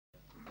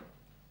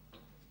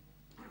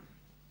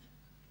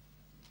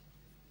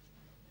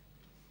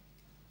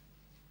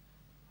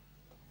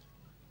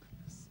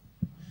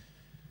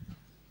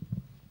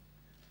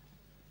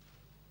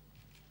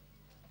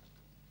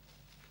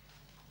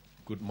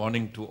Good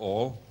morning to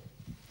all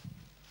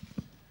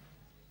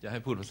จะให้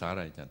พูดภาษาอะ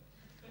ไรจัน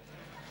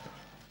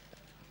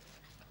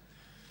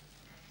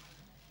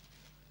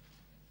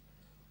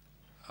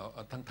เอ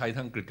าทั้งไทย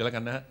ทั้งอังกฤษกันแล้ว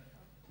กันนะฮะ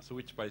ส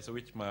วิตช์ไปส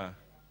วิตช์มา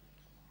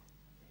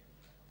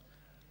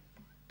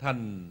ท่าน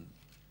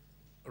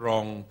รอ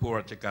งผู้ร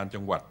าชการ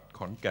จังหวัดข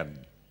อนแก่น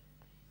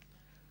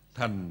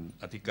ท่าน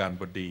อธิการ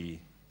บดี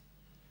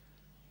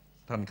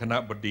ท่านคณ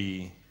บดี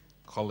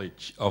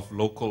College of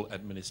Local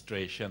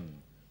Administration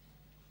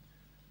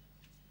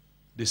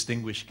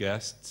distinguished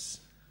guests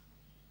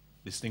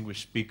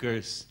distinguished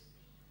speakers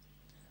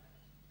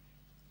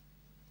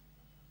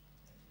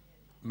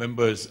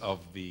members of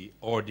the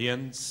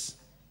audience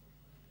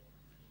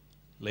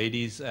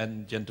ladies and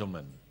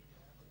gentlemen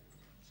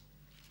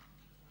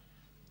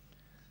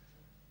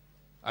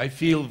I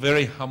feel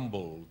very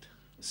humbled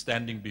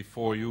standing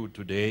before you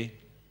today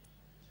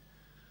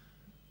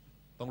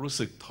ต้องรู้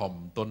สึกถ่อม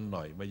ตนห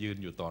น่อยมายืน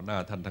อยู่ต่อหน้า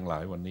ท่านทั้งหล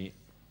ายวันนี้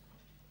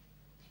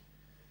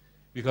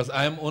because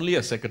I am only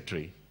a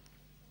secretary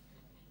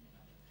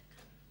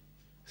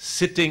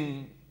sitting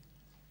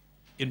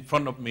in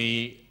front of me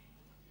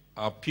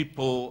are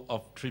people of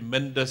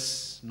tremendous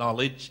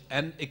knowledge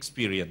and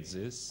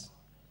experiences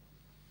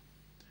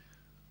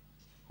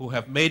who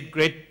have made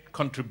great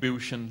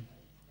contribution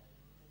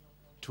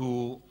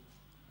to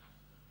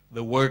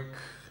the work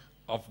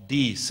of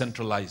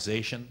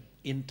decentralization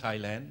in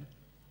Thailand.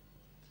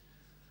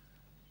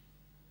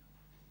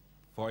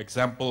 For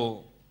example,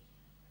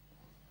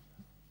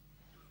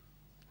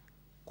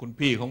 คุณ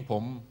พี่ของผ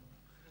ม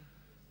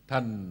ท่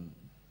าน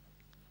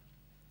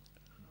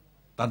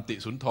ตันติ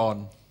สุนทร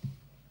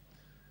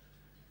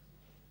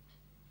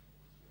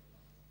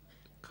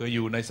เคยอ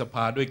ยู่ในสภ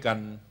าด้วยกัน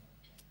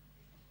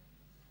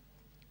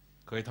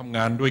เคยทำง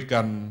านด้วย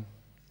กัน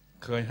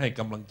เคยให้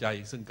กำลังใจ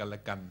ซึ่งกันแล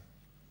ะกัน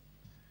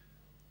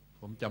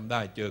ผมจำได้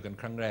เจอกัน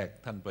ครั้งแรก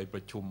ท่านไปปร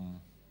ะชุม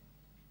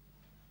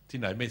ที่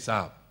ไหนไม่ทร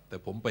าบแต่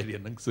ผมไปเรีย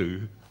นหนังสือ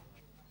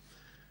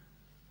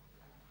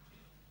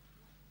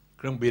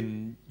เครื่องบิน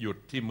หยุด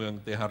ที่เมือง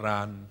เตหะร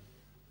าน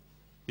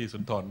ที่สุ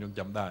นทรยังจ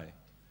ำได้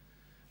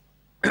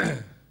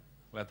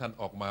และท่าน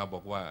ออกมาบอ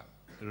กว่า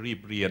รีบ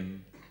เรียน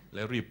แล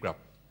ะรีบกลับ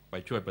ไป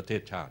ช่วยประเท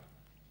ศชาติ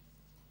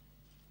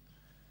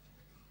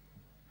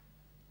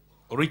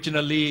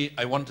Originally,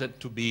 I wanted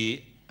to be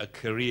a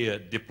career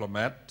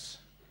diplomat,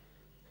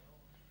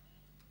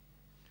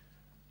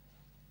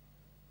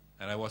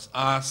 and I was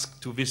asked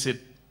to visit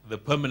the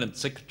permanent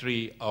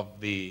secretary of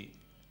the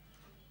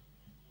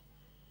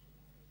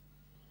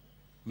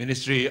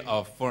Ministry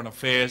of Foreign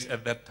Affairs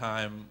at that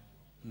time,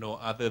 no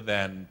other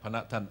than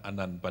Panatan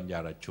Anand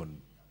Banyarachun.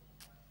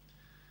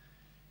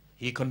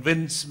 He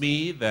convinced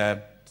me that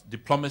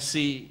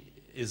diplomacy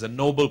is a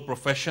noble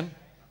profession.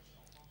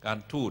 การ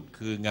ทูต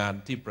คืองาน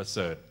ที่ประเส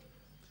ริฐ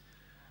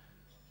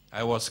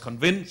I was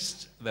convinced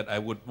that I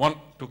would want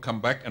to come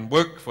back and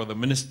work for the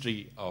Ministry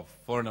of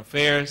Foreign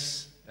Affairs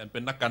and เป็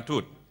นนักการทู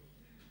ต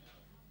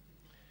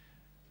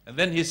And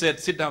then he said,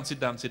 sit down, sit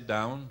down, sit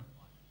down.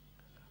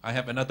 I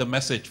have another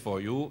message for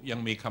you. ยัง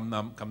มีค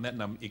ำแนะ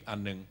นำอีกอัน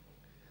หนึ่ง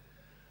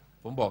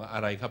ผมบอกอ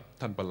ะไรครับ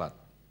ท่านประหลัด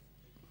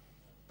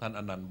ท่าน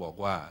อนันต์บอก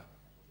ว่า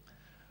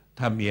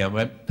ถ้าเ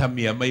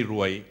มียไม่ร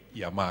วย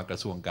อย่ามากระ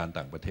ทรวงการ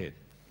ต่างประเทศ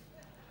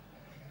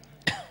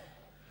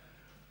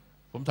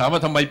ผมถามว่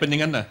าทำไมเป็นอย่า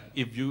งนั้นน่ะ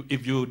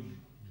if you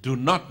do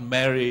not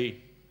marry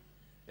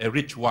a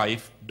rich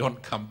wife don't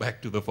come back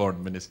to the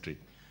foreign ministry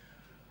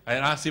I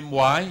asked him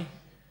why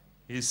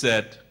he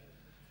said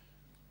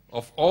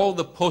of all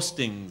the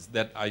postings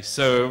that I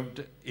served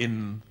in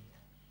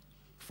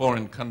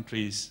foreign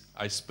countries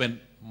I spent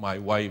my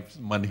wife's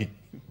money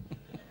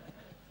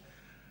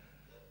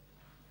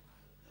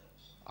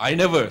I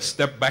never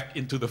stepped back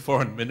into the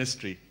foreign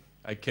ministry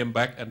I came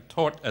back and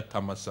taught at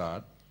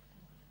Thammasat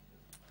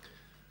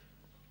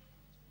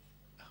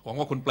หวัง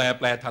ว่าคุณแ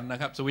ปลทันนะ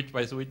ครับสวิตช์ไป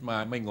สวิตช์มา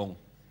ไม่งง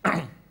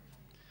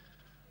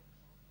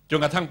จน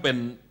กระทั่งเป็น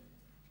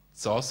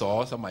สส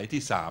สมัย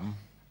ที่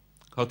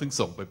3เขาถึง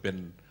ส่งไปเป็น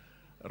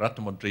รัฐ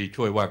มนตรี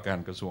ช่วยว่าการ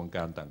กระทรวงก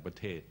ารต่างประ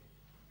เทศ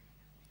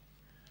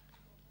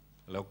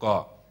แล้วก็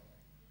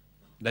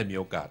ได้มี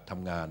โอกาสท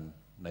ำงาน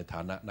ในฐ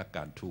านะนักก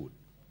ารทูต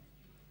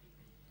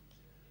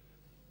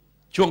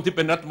ช่วงที่เ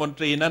ป็นรัฐมนต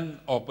รีนั้น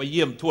ออกไปเ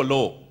ยี่ยมทั่วโล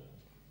ก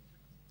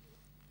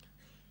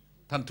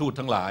ท่านทูต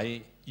ทั้งหลาย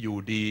อยู่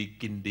ดี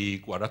กินดี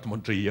กว่ารัฐมน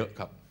ตรีเยอะ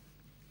ครับ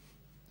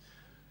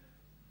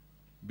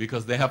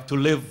because they have to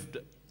live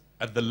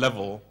at the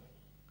level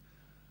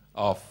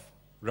of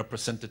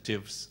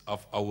representatives of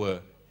our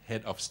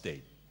head of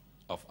state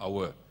of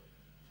our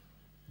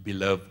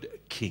beloved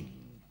king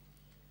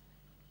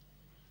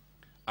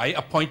I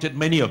appointed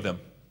many of them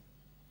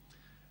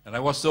and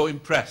I was so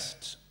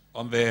impressed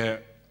on their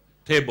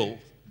table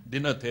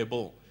dinner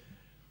table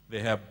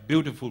they have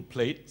beautiful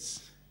plates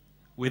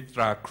with ต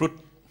ราครุฑ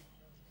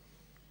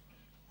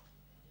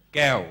แ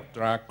ก้วต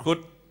ราครุฑ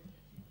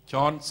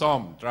ช้อนส้อ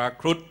มตรา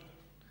ครุฑ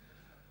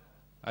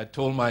I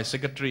told my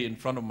secretary in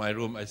front of my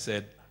room I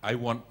said I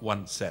want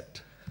one set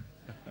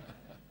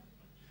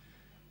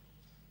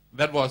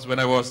That was when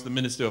I was the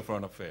Minister of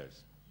Foreign Affairs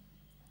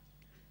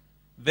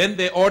Then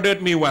they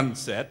ordered me one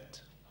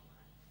set,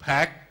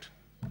 packed.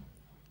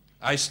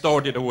 I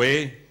stored it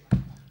away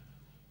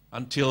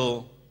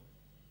until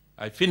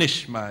I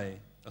finished my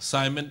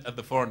assignment at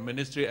the foreign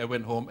ministry. I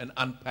went home and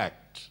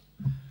unpacked.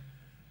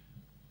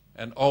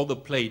 And all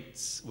the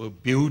plates were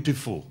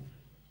beautiful.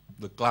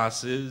 The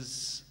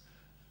glasses,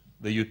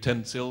 the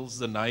utensils,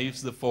 the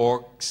knives, the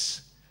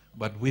forks,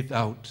 but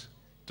without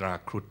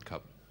Drakrut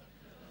cup.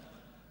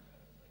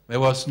 There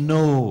was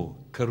no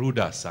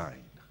Garuda sign.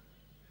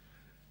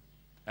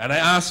 And I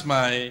asked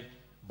my,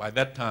 by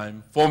that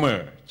time,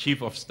 former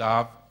chief of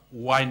staff,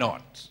 why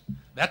not?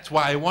 That's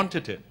why I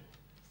wanted it.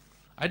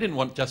 I didn't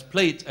want just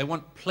plates, I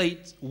want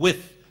plates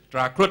with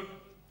Drakrut.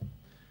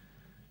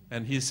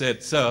 And he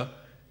said, sir,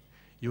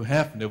 you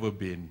have never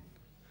been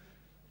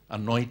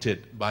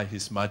anointed by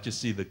His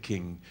Majesty the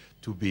King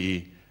to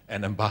be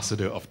an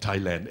ambassador of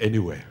Thailand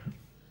anywhere.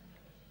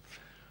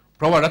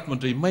 เพราะว่ารัฐมน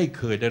ตรีไม่เ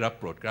คยได้รับ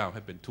โปรดเกล้าใ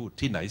ห้เป็นทูต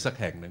ที่ไหนสัก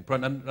แห่งหนึ่งเพรา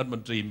ะนั้นรัฐม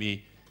นตรีมี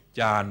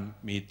จาน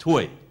มีถ้ว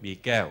ยมี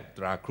แก้วต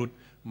ราครุฑ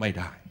ไม่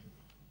ได้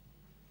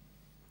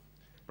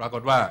ปราก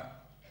ฏว่า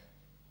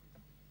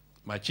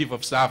my chief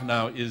of staff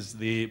now is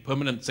the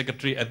permanent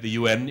secretary at the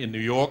UN in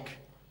New York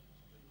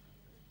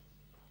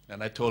and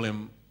I told him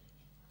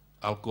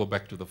I'll go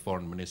back to the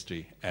foreign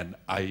ministry and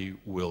I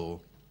will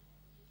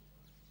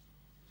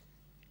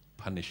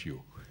punish you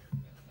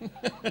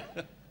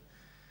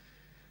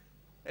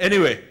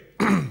anyway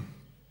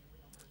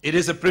it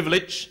is a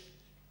privilege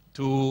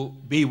to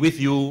be with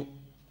you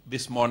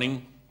this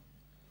morning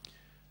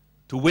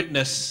to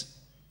witness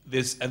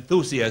this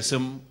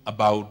enthusiasm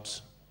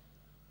about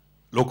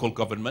local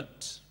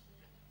government,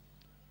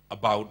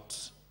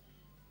 about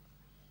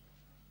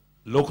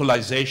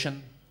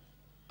localization,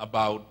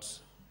 about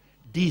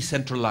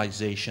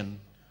decentralization,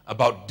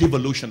 about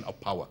devolution of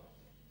power.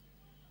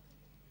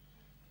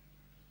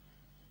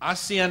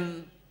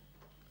 ASEAN,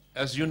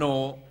 as you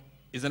know,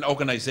 is an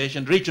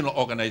organization, regional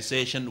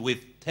organization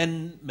with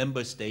 10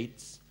 member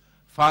states,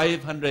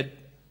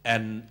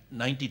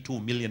 592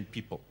 million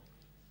people.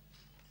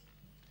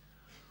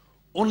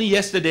 Only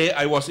yesterday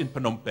I was in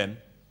Phnom Penh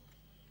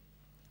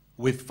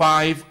with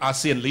 5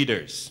 ASEAN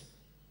leaders,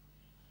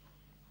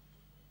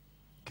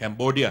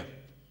 Cambodia,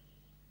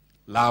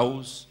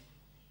 Laos,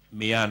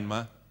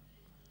 Myanmar,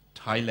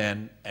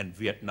 Thailand, and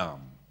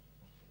Vietnam.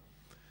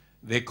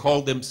 They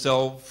call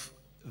themselves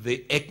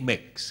the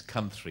ECMEX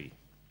country.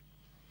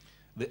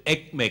 The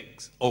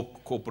ECMEX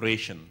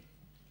Corporation,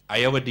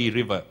 Ayeyarwady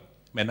River,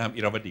 แม่น้ำ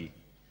อิราวดี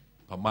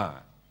พม่า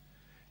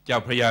เจ้า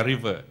พระยา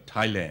River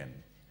Thailand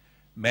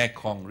แม่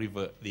คอง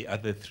River the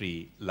other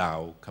 3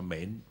 Laos,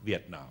 Khmer,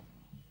 Vietnam.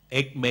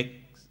 ECMEX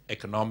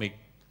Economic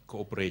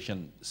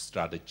Cooperation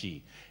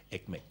Strategy,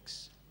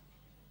 ECMEX.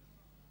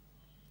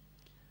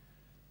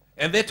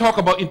 And they talk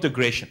about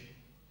integration.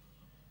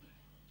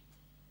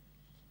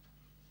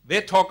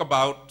 They talk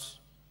about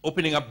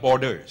opening up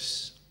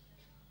borders.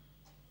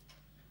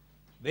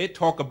 They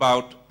talk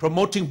about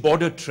promoting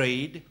border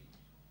trade.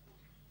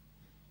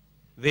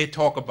 They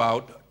talk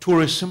about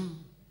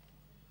tourism.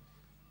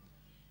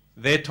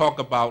 They talk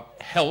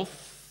about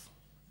health.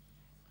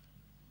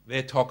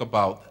 They talk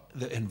about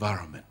the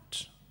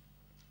environment.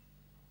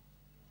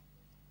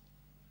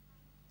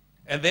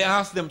 And they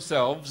ask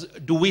themselves,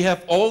 do we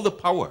have all the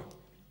power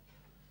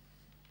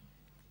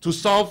to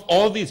solve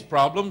all these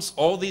problems,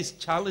 all these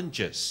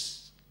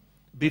challenges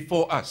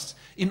before us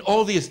in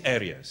all these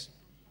areas?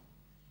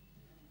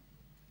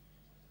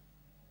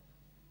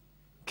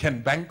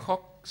 Can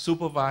Bangkok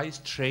supervise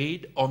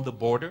trade on the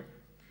border?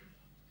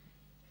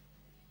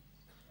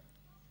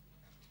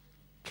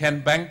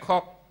 Can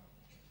Bangkok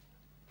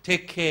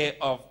take care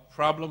of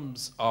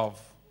problems of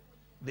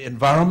the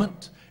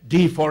environment,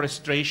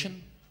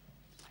 deforestation,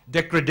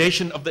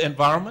 degradation of the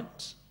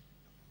environment,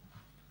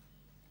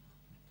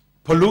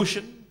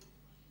 pollution,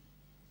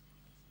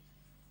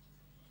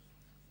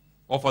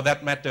 or for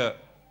that matter,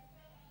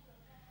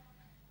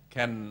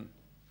 can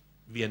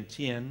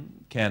Vientiane,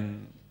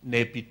 can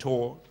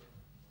Naypyidaw,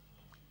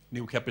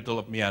 new capital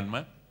of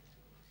Myanmar,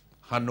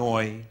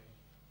 Hanoi,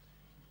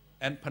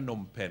 and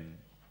Phnom Penh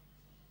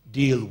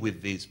deal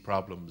with these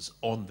problems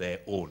on their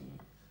own?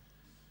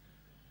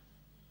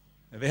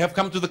 And they have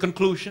come to the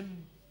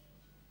conclusion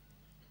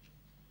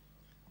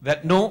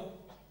that no,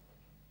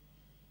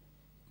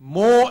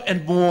 more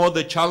and more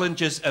the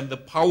challenges and the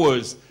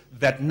powers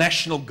that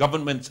national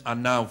governments are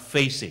now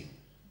facing,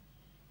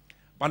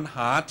 ปัญห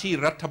าที่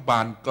รัฐบา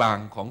ลกลาง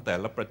ของแต่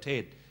ละประเท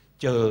ศ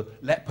เจอ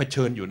และเผ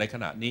ชิญอยู่ในข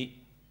ณะนี้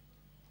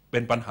เป็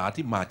นปัญหา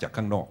ที่มาจาก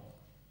ข้างนอก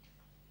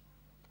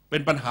เป็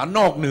นปัญหาน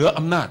อกเหนือ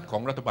อำนาจขอ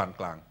งรัฐบาล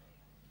กลาง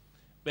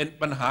เป็น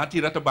ปัญหา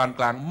ที่รัฐบาล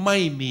กลางไม่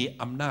มี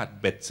อำนาจ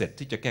เบ็ดเสร็จ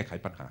ที่จะแก้ไข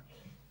ปัญหา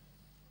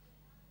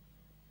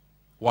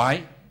Why?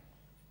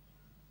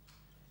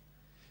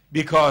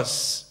 Because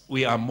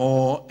we are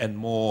more and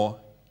more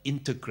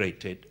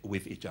integrated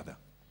with each other.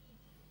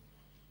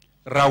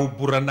 เรา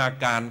บูรณา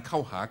การเข้า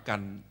หากั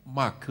น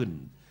มากขึ้น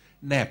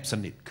แนบส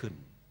นิทขึ้น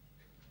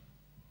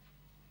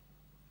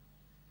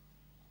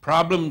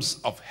Problems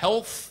of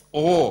health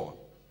or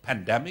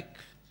pandemic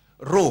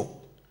โรค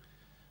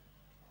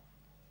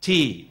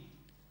ที่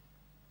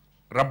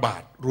ระบา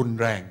ดรุน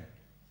แรง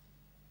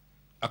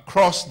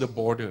across the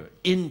border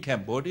in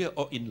Cambodia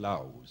or in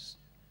Laos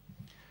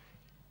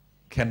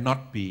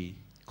cannot be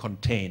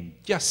contained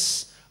just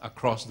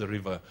across the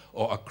river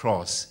or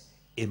across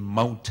a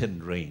mountain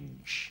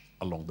range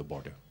along the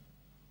border.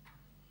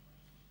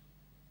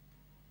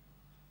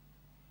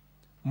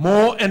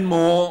 More and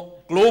more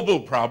global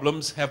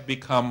problems have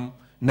become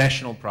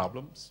national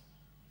problems,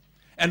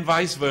 and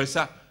vice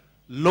versa.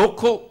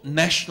 Local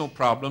national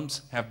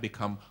problems have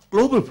become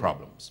global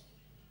problems.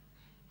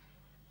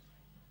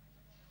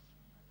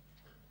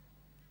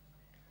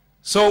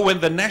 So when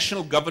the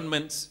national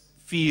governments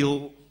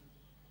feel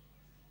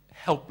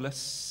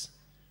helpless,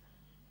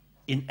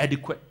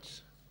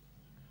 inadequate,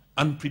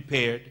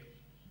 unprepared,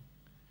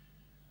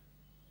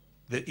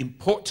 the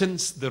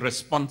importance, the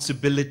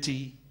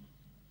responsibility,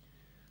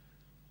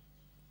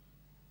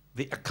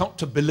 the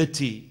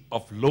accountability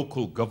of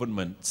local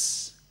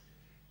governments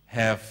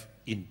have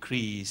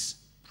increased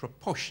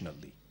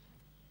proportionally.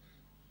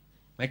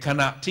 ในข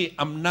ณะที่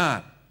อำนา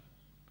จ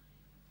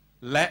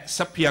และท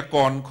รัพยาก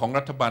รของ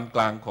รัฐบาลก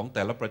ลางของแ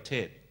ต่ละประเท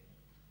ศ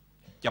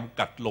จำ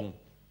กัดลง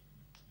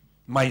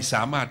ไม่ส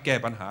ามารถแก้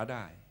ปัญหาไ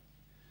ด้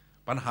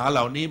ปัญหาเห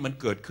ล่านี้มัน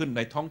เกิดขึ้นใ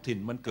นท้องถิ่น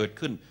มันเกิด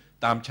ขึ้น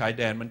ตามชายแ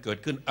ดนมันเกิด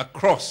ขึ้น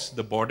across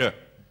the border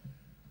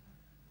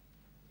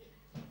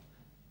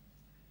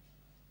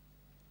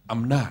อ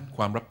ำนาจค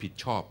วามรับผิด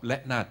ชอบและ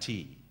หน้า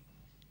ที่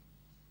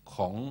ข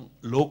อง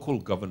local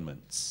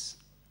governments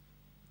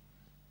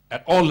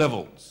at all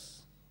levels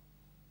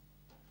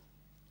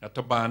รัฐ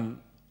บาล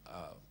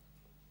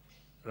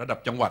ระดับ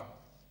จังหวัด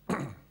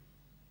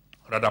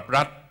ระดับ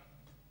รัฐ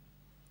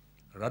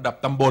ระดับ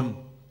ตำบล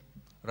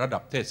ระดั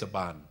บเทศบ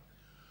าล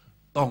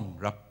ต้อง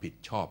รับผิด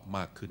ชอบม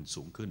ากขึ้น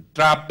สูงขึ้นต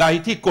ราบใด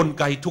ที่กล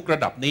ไกทุกระ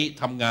ดับนี้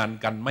ทำงาน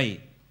กันไม่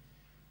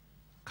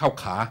เข้า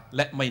ขาแ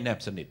ละไม่แนบ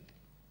สนิท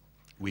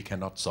we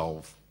cannot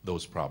solve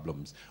those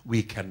problems we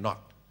cannot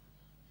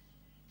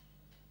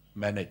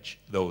manage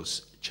those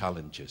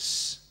challenges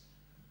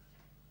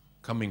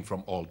coming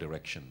from all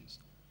directions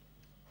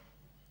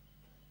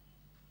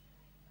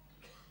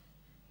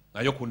น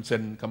ายกฮุนเซ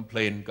นคอมเพล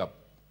นกับ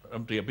รัฐ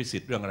มนตรีอภิสิ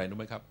ทธิ์เรื่องอะไรรู้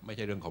ไหมครับไม่ใ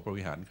ช่เรื่องของบ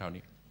ริหารคราว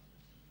นี้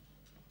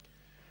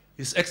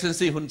His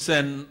Excellency Hun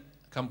Sen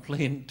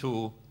complained to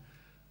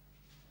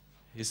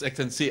His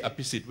Excellency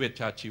Apisit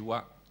Vechachiwa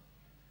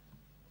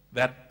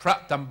that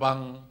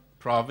Pratambang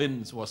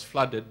province was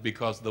flooded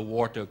because the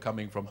water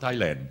coming from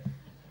Thailand.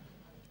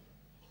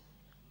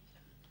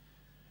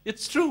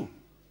 It's true.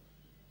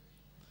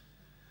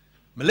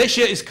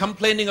 Malaysia is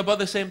complaining about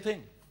the same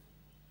thing.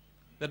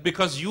 That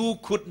because you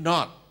could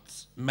not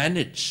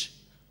manage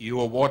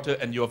your water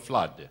and your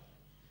flood,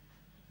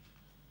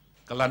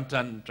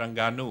 Kelantan,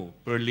 Terengganu,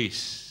 Perlis,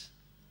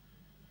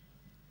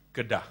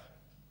 Kedah,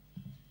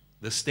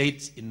 the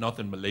states in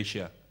northern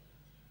Malaysia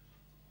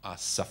are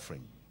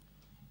suffering.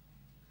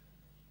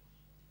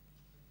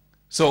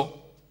 So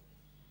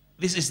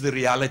this is the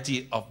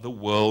reality of the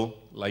world,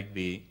 like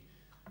the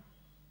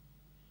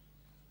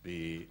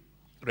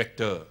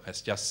rector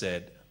has just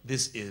said.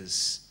 This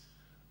is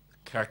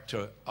the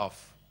character of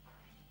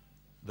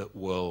the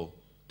world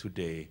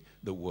today,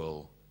 the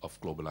world of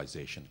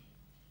globalization.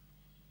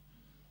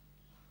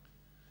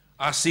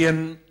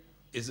 ASEAN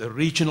is a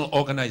regional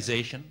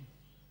organization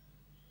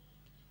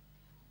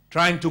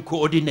trying to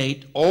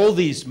coordinate all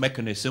these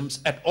mechanisms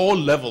at all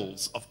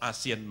levels of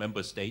ASEAN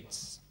member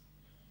states.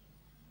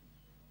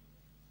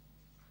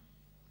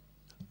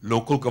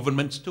 Local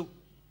governments too.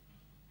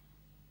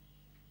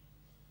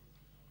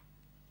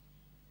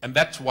 And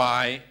that's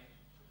why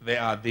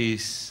there are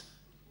these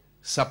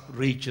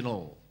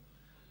sub-regional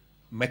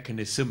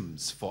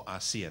mechanisms for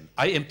ASEAN.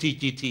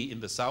 IMTGT in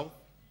the south,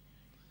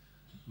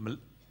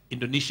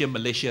 Indonesia,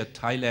 Malaysia,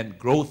 Thailand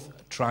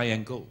Growth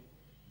Triangle.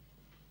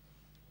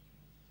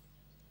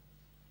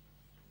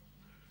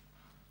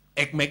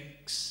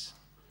 ECMEX,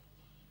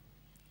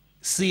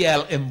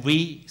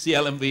 CLMV.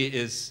 CLMV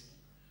is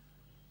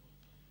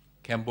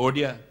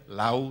Cambodia,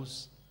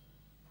 Laos,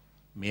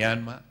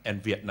 Myanmar,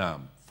 and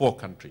Vietnam, 4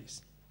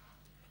 countries.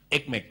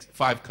 ECMEX,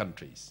 5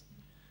 countries.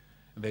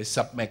 There's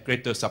Sub-Mek,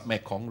 Greater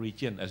Sub-Mekong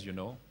region, as you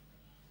know.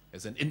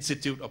 There's an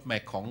Institute of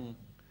Mekong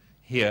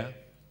here.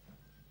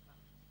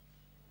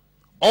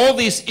 All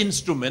these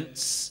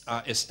instruments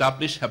are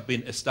established, have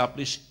been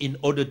established in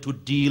order to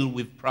deal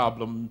with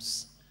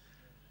problems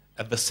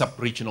at the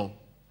sub-regional,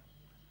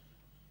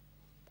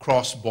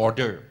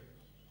 cross-border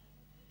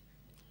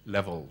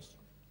levels.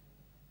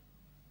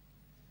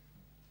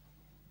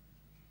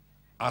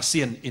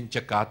 ASEAN in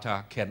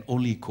Jakarta can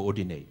only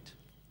coordinate.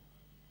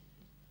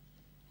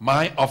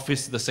 My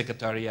office, the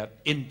Secretariat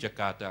in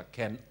Jakarta,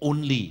 can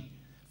only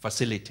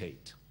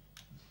facilitate.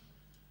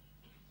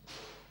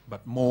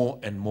 But more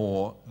and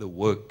more, the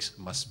works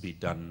must be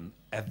done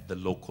at the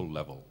local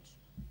levels,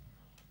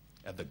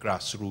 at the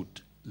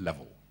grassroots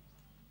level.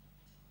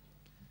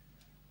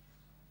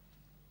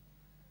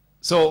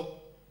 So,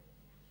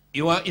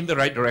 you are in the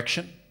right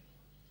direction.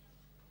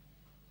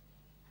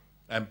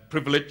 I'm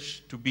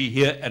privileged to be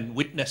here and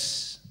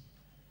witness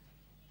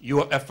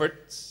your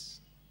efforts,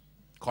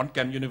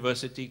 Konkan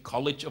University,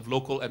 College of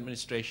Local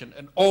Administration,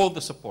 and all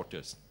the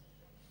supporters.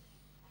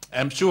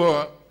 I'm sure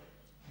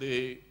the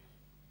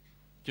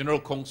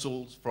general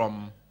consuls from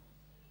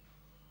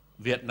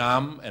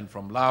Vietnam and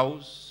from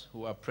Laos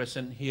who are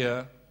present here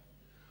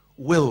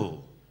will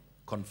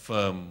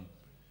confirm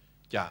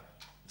จะ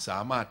สา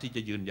มารถที่จ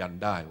ะยืนยัน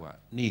ได้ว่า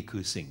นี่คื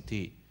อสิ่ง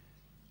ที่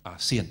อา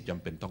เซียนจ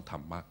ำเป็นต้องท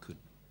ำมากขึ้น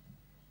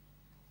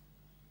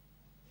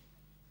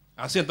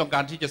อาเซียนต้องกา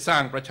รที่จะสร้า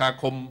งประชา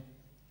คม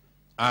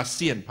อาเ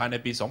ซียนภายใน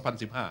ปี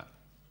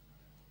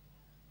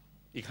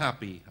 2015 อีก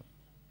 5 ปีครับ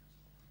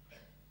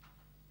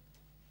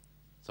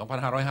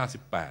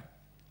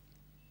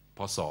 2558 พ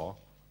ศ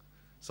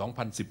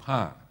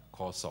 2015 ค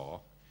ศ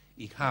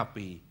อีก 5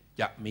 ปี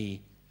จะมี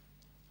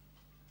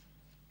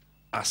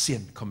อาเซีย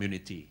นคอมมู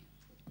นิตี้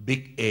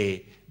Big A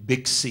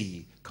Big C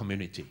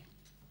community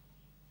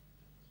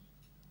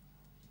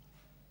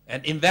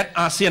and in that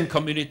ASEAN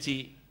community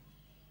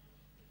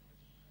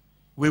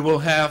we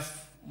will have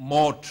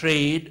more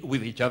trade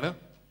with each other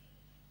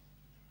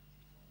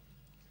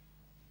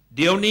เ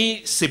ดี๋ยวนี้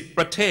10 ป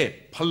ระเทศ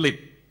ผลิต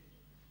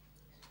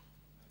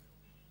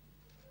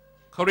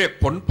เขาเรียก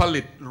ผลผ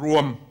ลิตร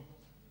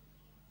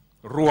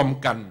วม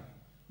กัน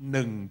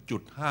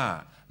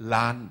 1.5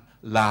 ล้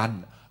าน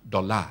ด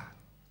อลลาร์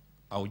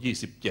เอา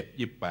27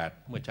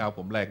 28เมื่อเช้าผ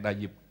มแลกได้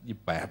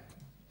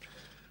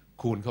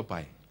28คูณเข้าไป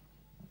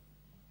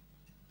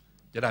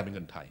จะได้เป็นเ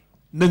งินไทย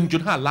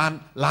 1.5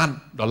 ล้าน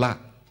ดอลลาร์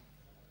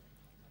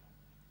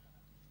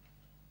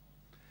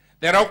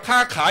แต่เราค้า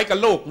ขายกับ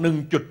โลก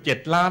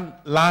 1.7 ล้า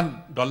น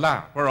ดอลลา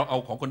ร์เพราะเราเอา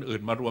ของคนอื่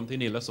นมารวมที่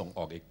นี่แล้วส่งอ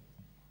อกอีก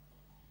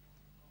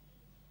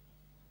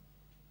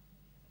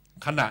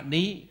ขณะ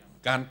นี้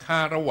การค้า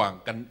ระหว่าง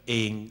กันเอ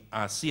งอ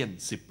าเซียน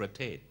10 ประเ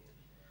ทศ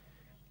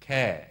แ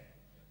ค่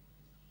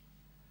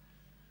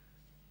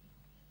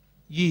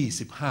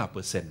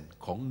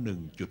 25% ของ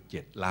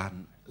 1.7 ล้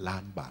า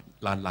นบาท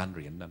ล้านเห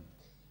รียญนั้น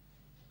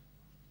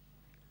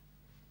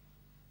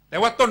แต่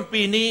ว่าต้น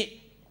ปีนี้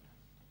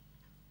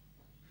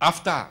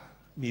AFTA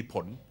มีผ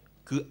ล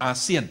คืออา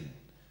เซียน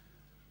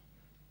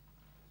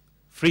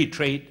Free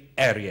Trade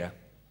Area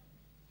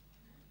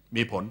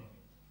มีผล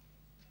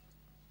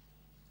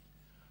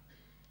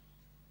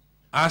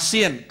อาเซี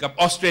ยนกับ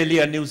ออสเตรเลี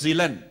ยนิวซีแ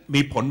ลนด์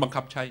มีผลบัง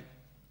คับใช้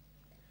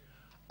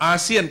อา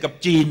เซียนกับ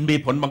จีนมี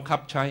ผลบังคั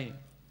บใช้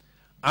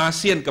อา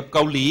เซียนกับเก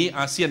าหลี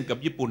อาเซียนกับ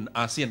ญี่ปุ่นอ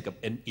าเซียนกับ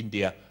อินเ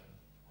ดีย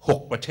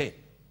6 ประเทศ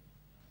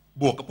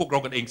บวกกับพวกเรา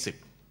กันเอง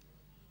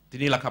10ที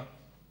นี้ล่ะครับ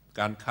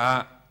การค้า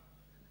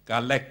กา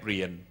รแลกเป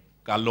ลี่ยน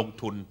การลง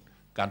ทุน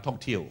การท่อง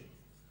เที่ยว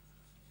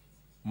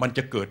มันจ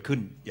ะเกิดขึ้น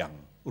อย่าง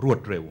รวด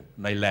เร็ว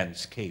ในแลนด์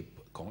สเคป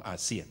ของอา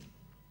เซียน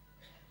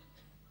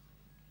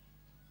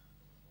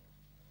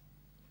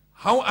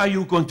How are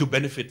you going to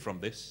benefit from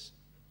this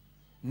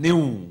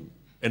new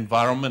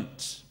environment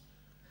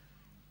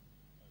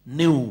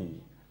new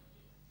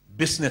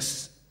business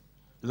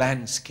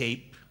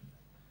landscape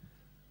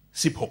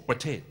 16 ประ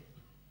เทศ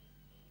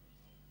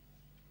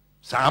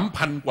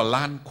 3,000 กว่า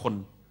ล้านคน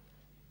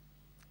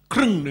ค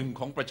รึ่งหนึ่ง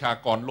ของประชา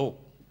กรโลก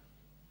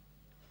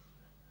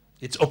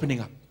It's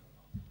opening up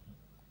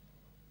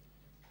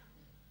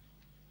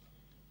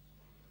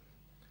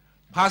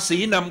ภาษี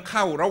นำเ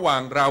ข้าระหว่า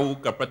งเรา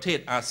กับประเทศ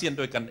อาเซียน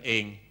ด้วยกันเอ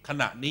งข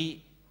ณะนี้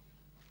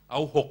เอา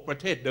6 ประ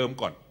เทศเดิม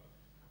ก่อน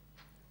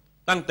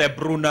ตั้งแต่บ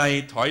รูไน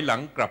ถอยหลั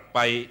งกลับไป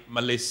ม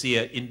าเลเซีย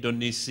อินโด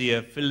นีเซีย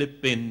ฟิลิป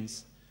ปินส์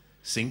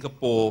สิงค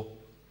โปร์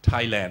ไท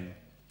ยแลนด์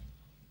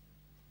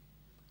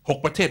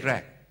6 ประเทศแร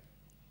ก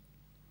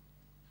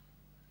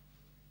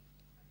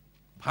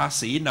ภา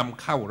ษีน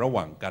ำเข้าระห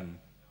ว่างกัน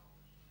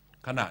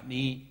ขณะ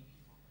นี้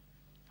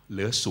เห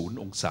ลือ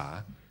0 องศา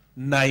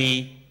ใน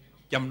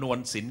จำนวน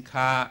สิน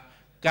ค้า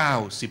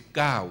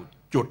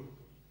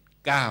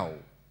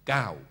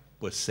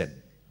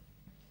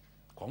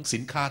 99.99% ของสิ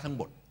นค้าทั้งห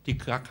มดที่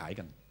ค้าขาย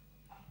กัน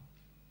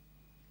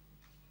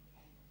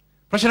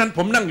เพราะฉะนั้นผ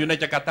มนั่งอยู่ใน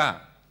จาการ์ตา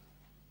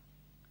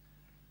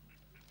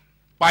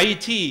ไป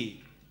ที่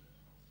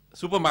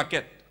ซูเปอร์มาร์เก็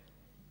ต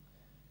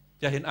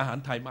จะเห็นอาหาร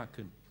ไทยมาก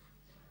ขึ้น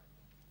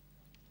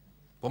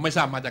ผมไม่ท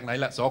ราบมาจากไหน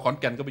ละสขอน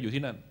แก่นก็ไปอยู่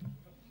ที่นั่น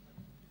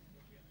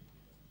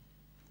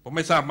ผมไ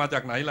ม่ทราบมาจา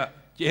กไหนละ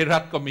เจรั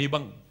ตก็มีบ้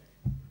าง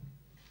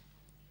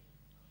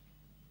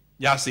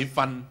ยาสี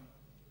ฟัน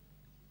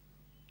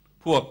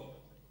พวก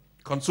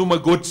consumer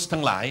goods ทั้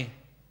งหลาย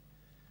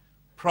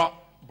เพราะ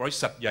บริ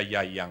ษัทให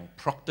ญ่ๆอย่าง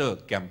Procter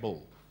Gamble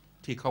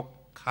ที่เขา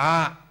ค้า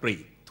ปลี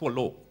กทั่วโ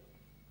ลก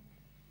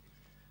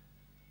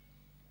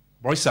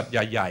บริษัทใ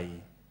หญ่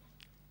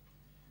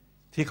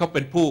ๆที่เขาเ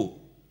ป็นผู้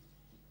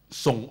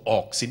ส่งออ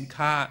กสิน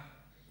ค้า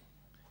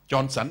จอ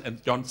ห์นสันแอน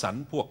ด์จอห์นสัน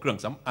พวกเครื่อง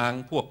สำอาง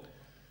พวก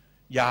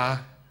ยา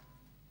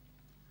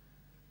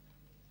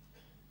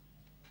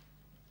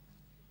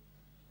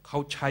เขา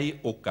ใช้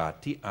โอกาส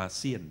ที่อา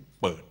เซียน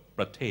เปิดป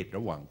ระเทศร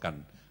ะหว่างกัน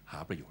หา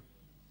ประโยชน์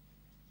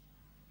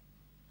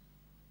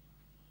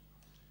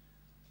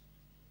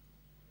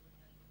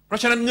เพรา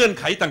ะฉะนั้นเงื่อน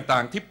ไขต่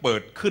างๆที่เปิ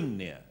ดขึ้น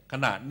เนี่ยข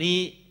ณะนี้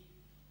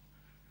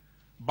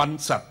บ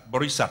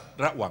ริษัท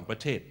ระหว่างประ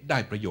เทศได้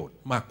ประโยชน์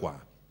มากกว่า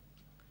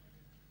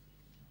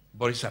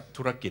บริษัท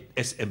ธุรกิจ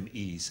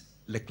SMEs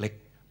เล็ก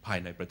ๆภาย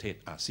ในประเทศ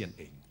อาเซียนเ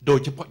องโดย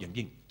เฉพาะอย่าง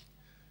ยิ่ง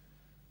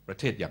ประ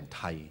เทศอย่างไ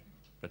ทย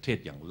ประเทศ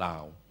อย่างลา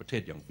วประเท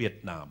ศอย่างเวียด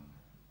นาม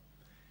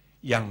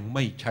ยังไ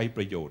ม่ใช้ป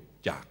ระโยชน์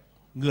จาก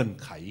เงื่อน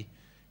ไข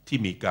ที่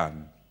มีการ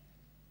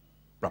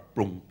ปรับป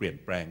รุงเปลี่ยน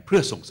แปลงเพื่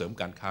อส่งเสริม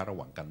การค้าระห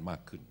ว่างกันมา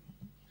กขึ้น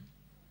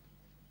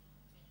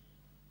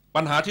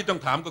ปัญหาที่ต้อ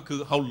งถามก็คือ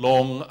how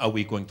long are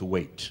we going to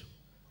wait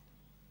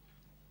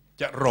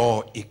จะรอ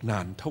อีกนา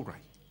นเท่าไหร่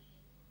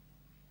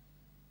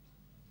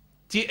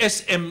ที่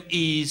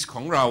SMEs ข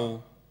องเรา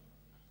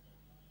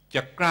จ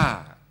ะกล้า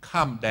ข้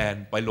ามแดน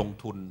ไปลง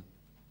ทุน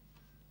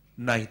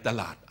ในต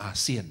ลาดอา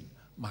เซียน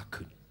มาก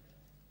ขึ้น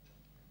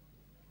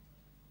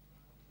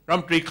รัฐ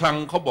มนตรีคลัง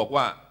เขาบอก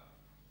ว่า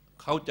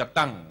เขาจะ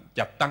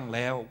จัดตั้งแ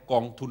ล้วก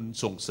องทุน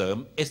ส่งเสริม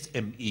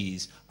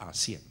SMEs อา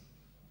เซียน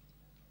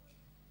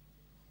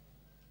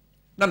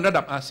นั่นระ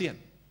ดับอาเซียน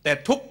แต่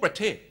ทุกประเ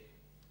ทศ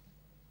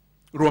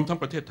รวมทั้ง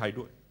ประเทศไทย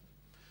ด้วย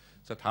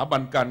สถาบั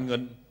นการเงิ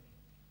น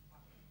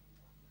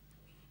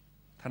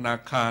ธนา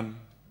ค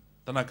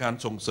าร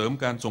ส่งเสริม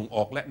การส่งอ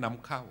อกและน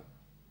ำเข้า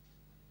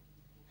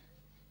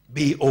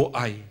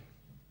BOI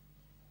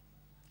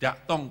จะ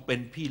ต้องเป็น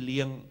พี่เ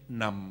ลี้ยง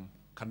น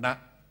ำคณะ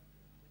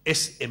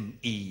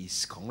SMEs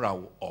ของเรา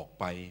ออก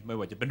ไปไม่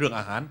ว่าจะเป็นเรื่อง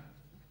อาหาร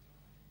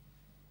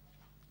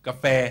กา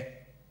แฟ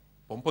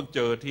ผมเพิ่งเจ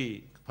อที่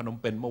พนม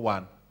เปญเมื่อวา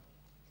น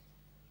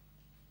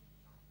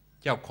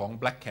เจ้าของ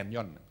Black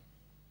Canyon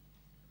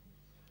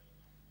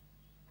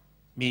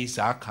มีส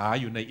าขา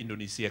อยู่ในอินโด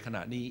นีเซียขณ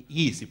ะนี้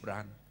20 ร้า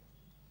น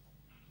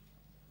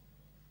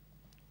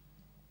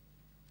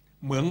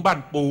เหมืองบ้าน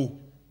ปู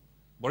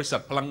บริษั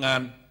ทพลังงา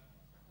น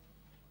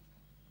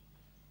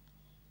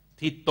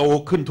ที่โต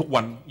ขึ้นทุก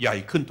วันใหญ่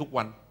ขึ้นทุก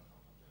วัน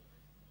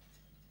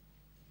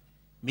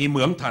มีเห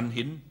มืองถ่าน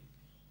หิน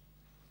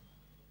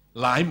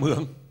หลายเหมือ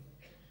ง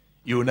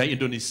อยู่ในอิน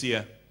โดนีเซีย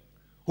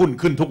หุ้น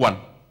ขึ้นทุกวัน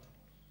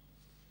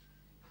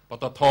ป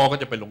ตท.ก็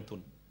จะไปลงทุน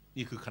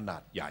นี่คือขนา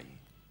ดใหญ่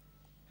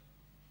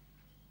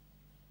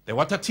แต่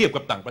ว่าถ้าเทียบ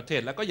กับต่างประเท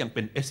ศแล้วก็ยังเ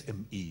ป็น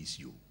SMEs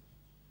อยู่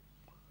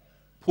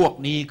พวก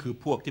นี้คือ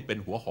พวกที่เป็น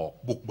หัวหอก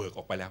บุกเบิกอ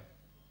อกไปแล้ว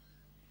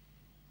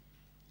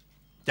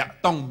จะ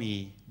ต้องมี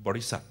บ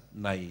ริษัท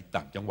ในต่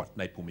างจังหวัด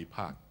ในภูมิภ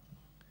าค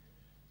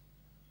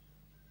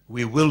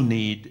We will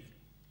need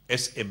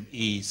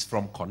SMEs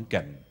from ขอนแ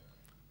ก่น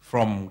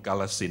from กา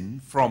ฬสินธุ์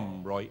from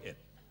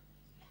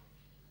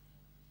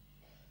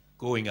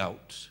 101 going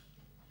out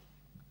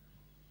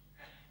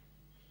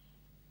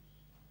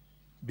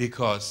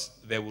because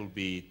there will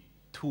be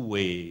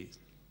two-way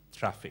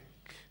traffic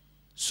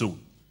soon.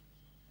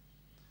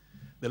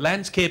 The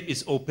landscape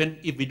is open.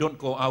 If we don't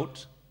go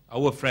out,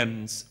 our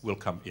friends will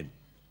come in.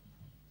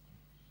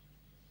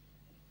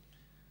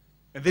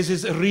 And this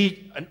is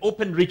an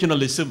open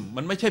regionalism.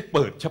 มันไม่ใช่เ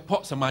ปิดเฉพา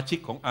ะสมาชิก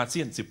ของอาเซี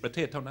ยน10 ประเท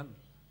ศเท่านั้น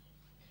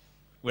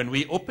When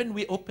we open,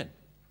 we open.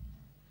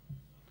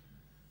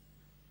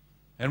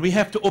 And we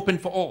have to open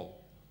for all.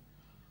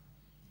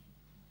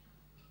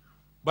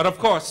 But of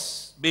course,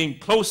 being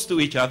close to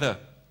each other,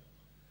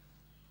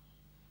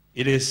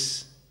 it is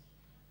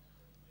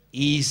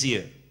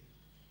easier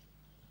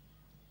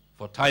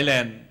for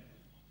Thailand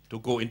to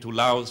go into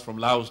Laos, from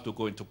Laos to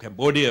go into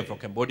Cambodia, from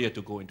Cambodia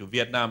to go into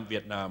Vietnam,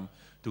 Vietnam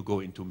to go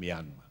into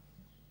Myanmar.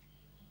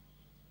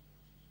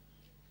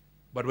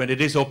 But when it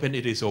is open,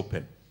 it is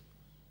open.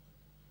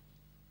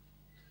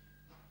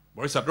 บ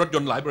ริษัทรถย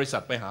นต์หลายบริษั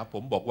ทไปหาผ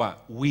มบอกว่า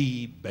we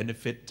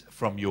benefit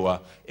from your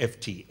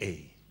FTA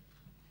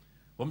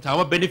ผมถาม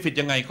ว่า benefit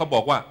ยังไงเขาบ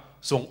อกว่า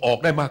ส่งออก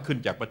ได้มากขึ้น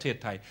จากประเทศ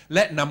ไทยแล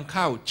ะนำเ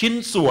ข้าชิ้น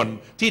ส่วน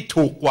ที่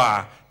ถูกกว่า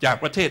จาก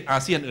ประเทศอา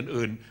เซียน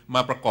อื่นๆม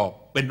าประกอบ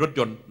เป็นรถ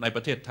ยนต์ในป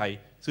ระเทศไทย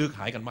ซื้อข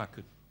ายกันมาก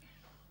ขึ้น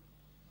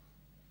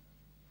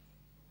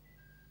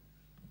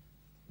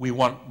We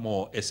want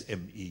more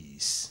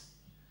SMEs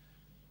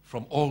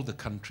from all the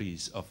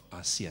countries of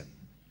ASEAN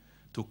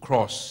to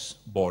cross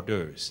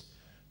borders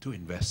to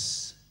invest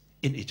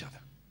in each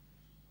other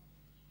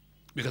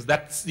because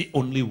that's the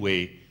only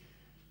way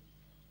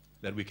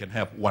that we can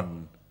have one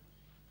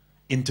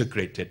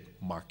integrated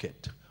market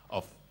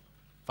of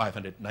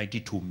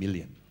 592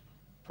 million.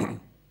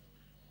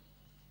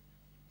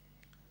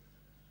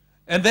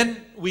 And then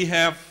we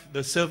have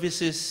the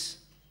services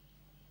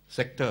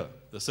sector,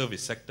 the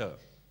service sector.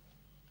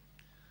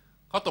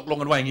 เขาตกลง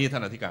กันว่าอย่างนี้ท่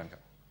านอธิการครั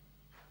บ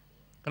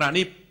ขณะ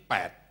นี้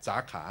8 สา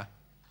ขา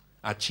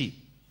อาชีพ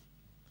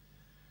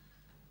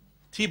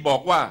ที่บอ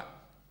กว่า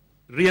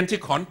เรียนที่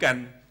ขอนแก่น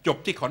จบ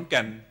ที่ขอนแ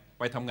ก่นไ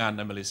ปทำงานใน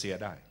มาเลเซีย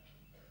ได้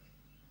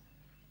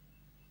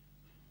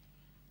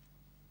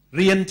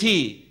เรียนที่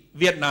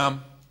เวียดนาม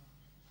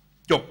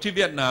จบที่เ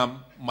วียดนาม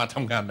มาท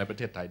ำงานในประ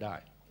เทศไทยได้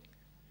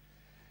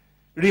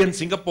เรียน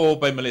สิงคโปร์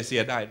ไปมาเลเซี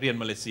ยได้เรียน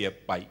มาเลเซีย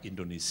ไปอินโ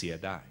ดนีเซีย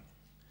ได้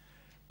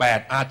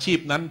8 อาชีพ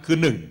นั้นคือ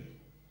 1.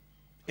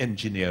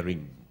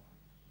 Engineering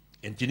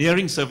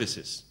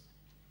services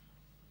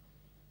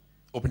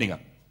opening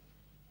up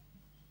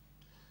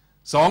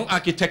 2.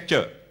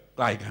 Architecture ใ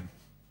กล้กัน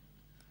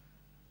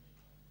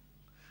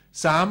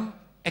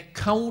 3.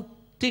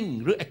 Accounting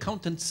หรือ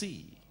Accountancy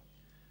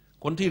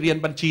คนที่เรียน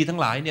บัญชีทั้ง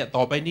หลายเนี่ย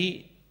ต่อไปนี้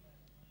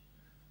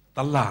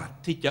ตลาด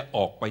ที่จะอ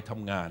อกไปท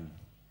ำงาน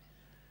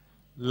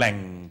แหล่ง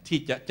ที่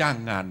จะจ้าง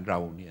งานเรา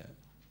เนี่ย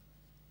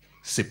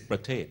10 ปร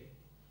ะเทศ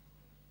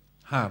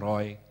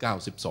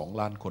592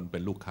 ล้านคนเป็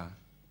นลูกค้า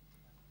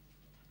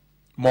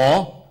หมอ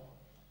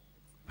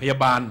พยา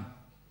บาล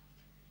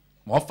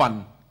หมอฟัน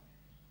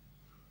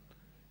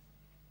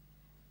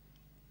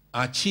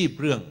อาชีพ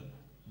เรื่อง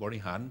บริ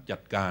หารจั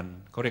ดการ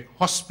เขาเรียก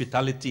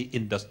hospitality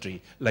industry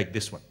like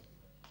this one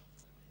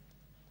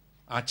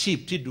อาชีพ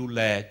ที่ดูแ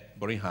ล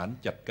บริหาร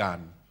จัดการ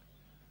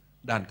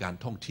ด้านการ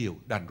ท่องเที่ยว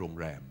ด้านโรง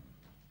แรม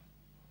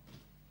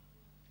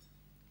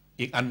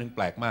อีกอันหนึ่งแป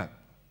ลกมาก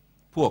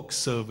พวก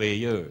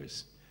surveyors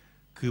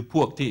คือพ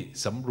วกที่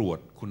สำรวจ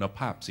คุณภ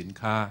าพสิน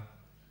ค้า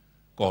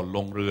ก่อนล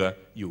งเรือ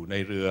อยู่ใน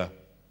เรือ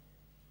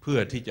เพื่อ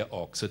ที่จะอ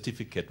อก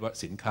certificate ว่า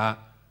สินค้า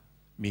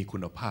มีคุ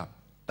ณภาพ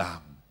ตา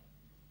ม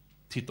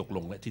ที่ตกล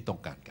งและที่ต้อ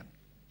งการกัน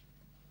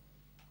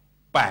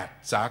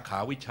8 สาขา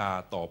วิชา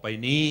ต่อไป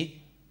นี้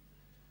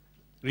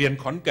เรียน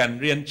ขอนแก่น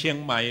เรียนเชียง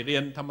ใหม่เรีย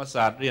นธรรมศ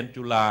าสตร์เรียน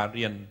จุฬาเ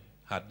รียน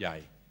หาดใหญ่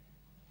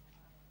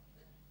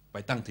ไป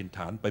ตั้งถิ่นฐ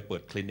านไปเปิ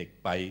ดคลินิก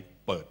ไป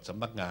เปิดส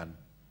ำนักงาน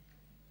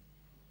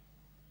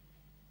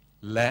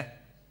และ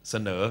เส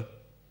นอ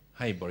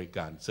ให้บริก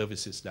าร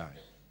services ได้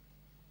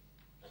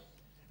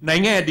ใน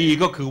แง่ดี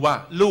ก็คือว่า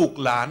ลูก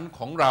หลานข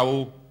องเรา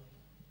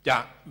จะ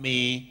มี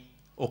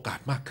โอกาส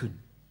มากขึ้น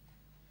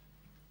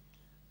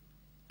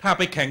ถ้าไ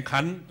ปแข่งขั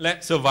นและ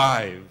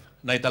survive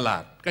ในตลา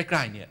ดใก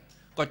ล้ๆเนี่ย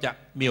ก็จะ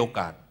มีโอก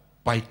าส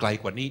ไปไกล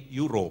กว่านี้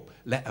ยุโรป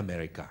และอเม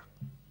ริกา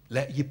แล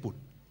ะญี่ปุ่น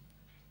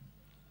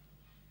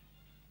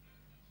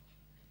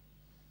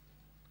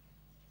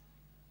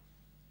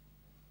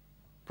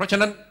เพราะฉะ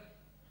นั้น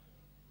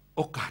โ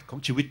อกาสของ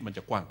ชีวิตมันจ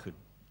ะกว้างขึ้น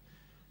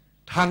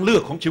ทางเลือ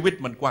กของชีวิต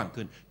มันกว้าง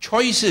ขึ้น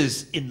choices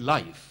in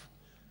life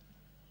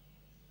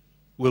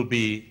will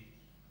be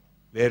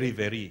very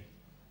very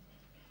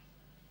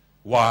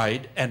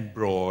wide and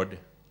broad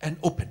and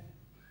open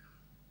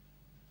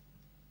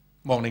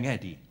มองในแง่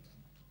ดี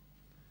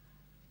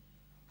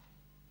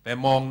แต่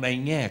มองใน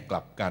แง่ก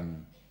ลับกัน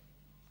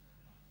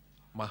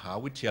มหา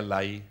วิทยา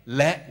ลัยแ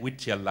ละวิ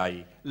ทยาลัย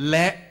แล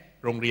ะ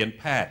โรงเรียน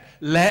แพทย์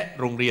และ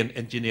โรงเรียน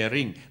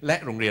engineering และ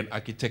โรงเรียน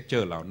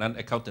architecture เหล่านั้น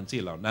accountancy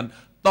เหล่านั้น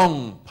ต้อง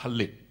ผ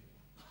ลิต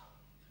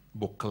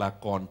บุคลา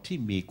กรที่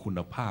มีคุณ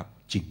ภาพ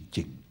จ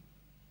ริงๆ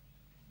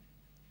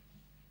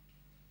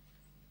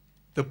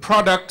The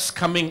products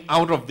coming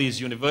out of these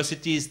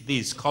universities,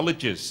 these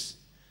colleges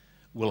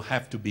will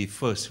have to be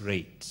first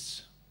rate,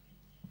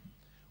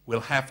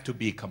 will have to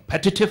be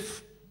competitive,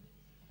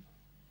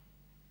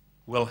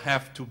 will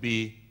have to be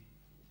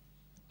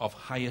of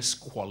highest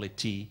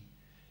quality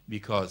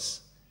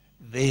because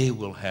they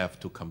will have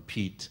to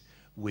compete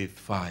with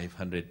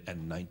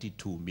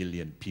 592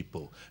 million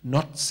people,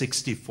 not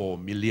 64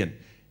 million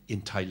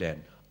in Thailand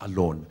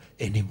alone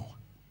anymore.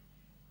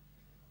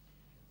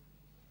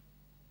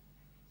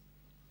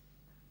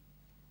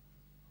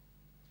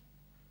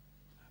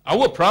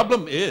 Our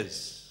problem is,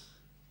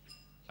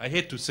 I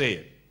hate to say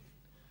it,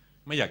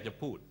 ไม่อยากจะ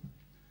พูด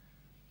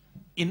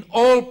in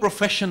all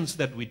professions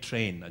that we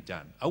train อาจา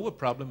รย์ our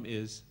problem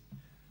is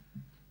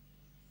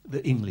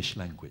the English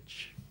language.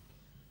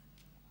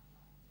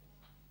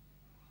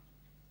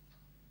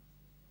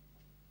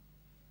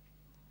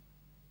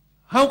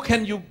 How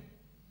can you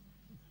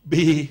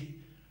be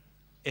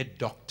a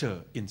doctor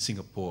in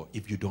Singapore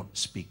if you don't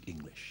speak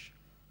English?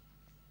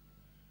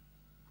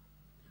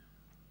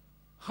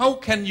 How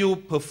can you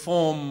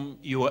perform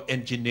your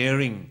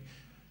engineering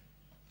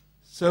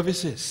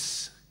services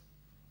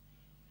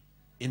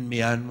in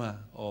Myanmar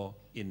or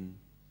in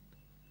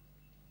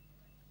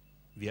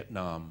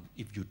Vietnam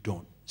if you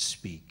don't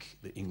speak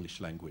the English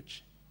language?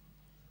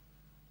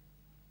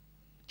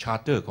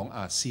 Charter ของ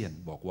อาเซียน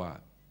บอกว่า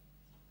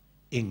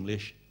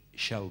English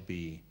shall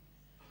be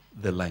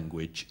the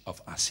language of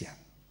ASEAN.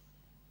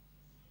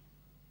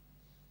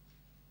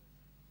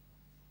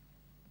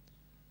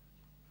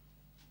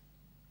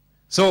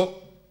 So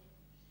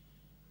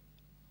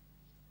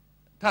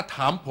ถ้าถ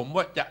ามผม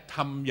ว่าจะท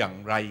ำอย่าง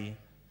ไร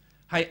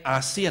ให้อา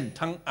เซียน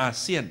ทั้งอา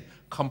เซียน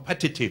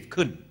competitive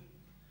ขึ้น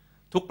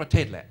ทุกประเท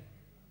ศแหละ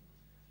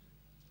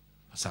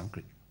ภาษาอังก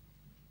ฤษ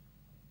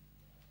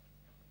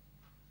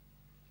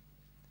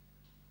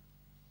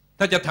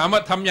ถ้าจะถามว่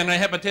าทำอย่างไร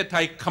ให้ประเทศไท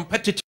ย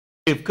competitive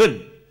ขึ้น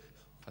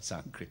ภาษา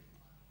อังกฤษ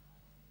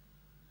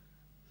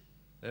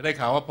ได้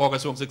ข่าวว่าพอกร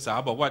ะทรวงศึกษา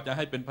บอกว่าจะใ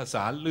ห้เป็นภาษ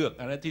าเลือก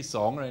อะไรที่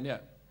2อะไรเนี่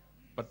ย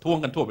ประท้วง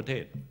กันทั่วประเท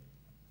ศ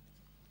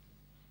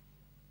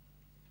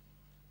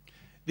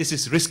This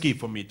is risky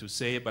for me to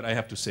say but I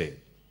have to say it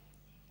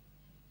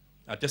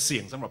อาจจะเสี่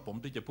ยงสำหรับผม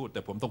ที่จะพูดแ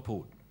ต่ผมต้องพู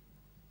ด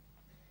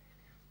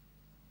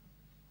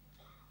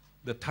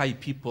The Thai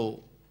people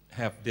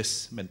have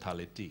this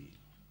mentality.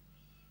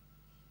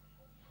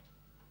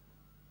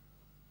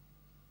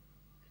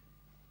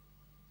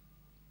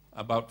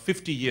 About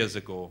 50 years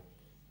ago,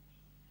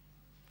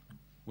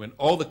 when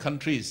all the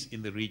countries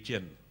in the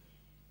region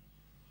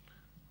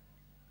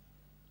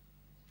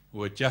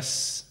were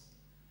just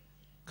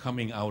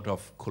coming out of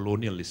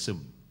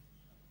colonialism,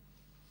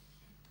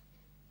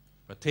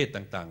 ประเทศ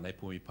ต่างๆใน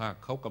ภูมิภาค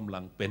เขากำลั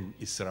งเป็น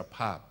อิสรภ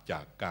าพจ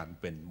ากการ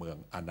เป็นเมือง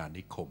อาณา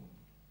นิคม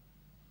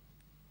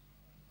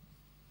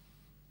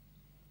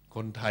ค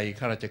นไทย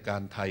ข้าราชกา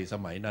รไทยส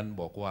มัยนั้น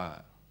บอกว่า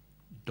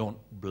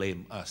don't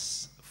blame us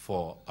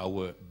for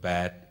our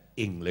bad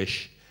English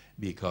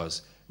because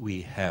we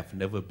have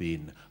never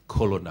been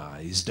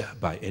colonized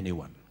by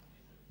anyone.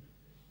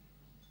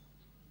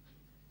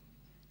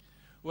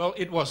 Well,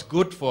 it was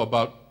good for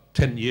about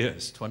 10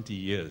 years, 20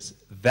 years,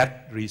 that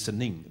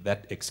reasoning,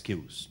 that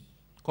excuse.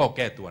 ข้อแ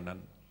ก้ตัวนั้น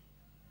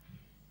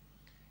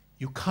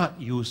You can't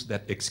use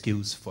that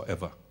excuse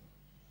forever.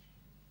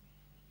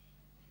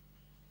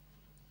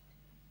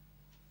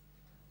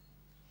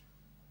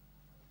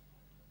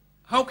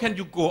 How can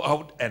you go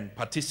out and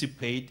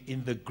participate in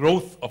the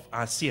growth of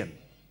ASEAN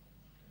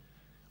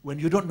when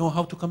you don't know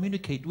how to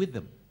communicate with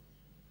them?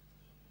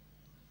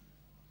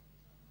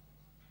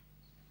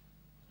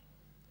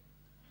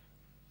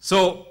 So,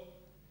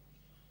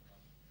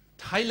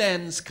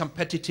 Thailand's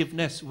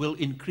competitiveness will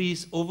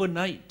increase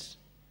overnight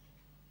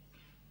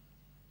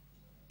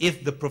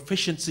if the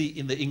proficiency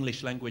in the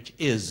English language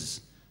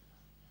is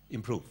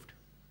improved.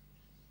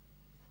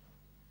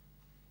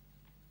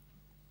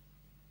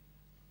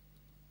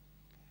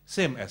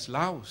 Same as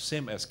Laos,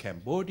 same as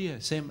Cambodia,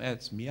 same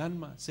as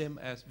Myanmar, same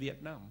as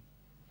Vietnam.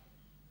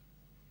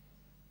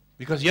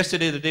 Because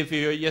yesterday, the day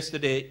before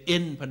yesterday,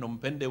 in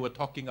Phnom Penh, they were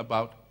talking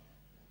about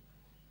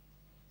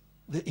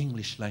the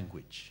English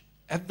language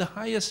at the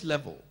highest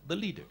level, the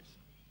leaders.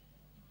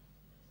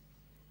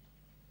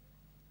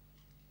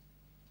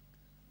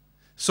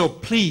 So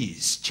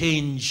please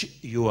change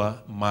your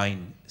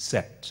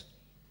mindset.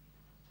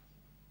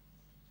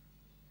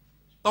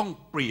 ต้อง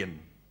เปลี่ยน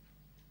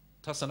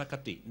ทัศนค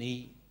ตินี้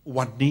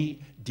วันนี้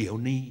เดี๋ยว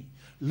นี้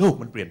โลก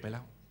มันเปลี่ยนไปแ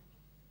ล้ว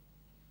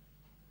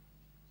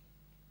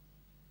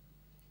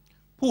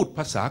พูดภ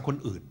าษาคน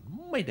อื่น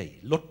ไม่ได้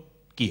ลด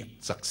เกียรติ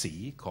ศักดิ์ศรี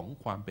ของ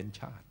ความเป็น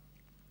ชาติ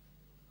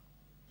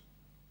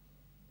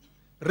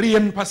เรีย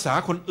นภาษา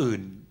คนอื่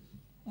น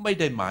ไม่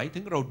ได้หมายถึ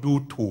งเราดู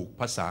ถูก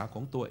ภาษาข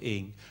องตัวเอ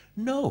ง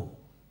no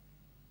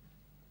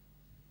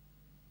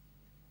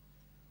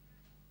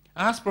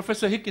ask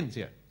Professor Higgins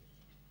here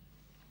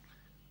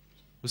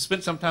who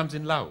spent some time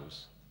in Laos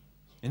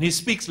and he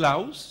speaks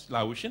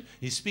Laotian,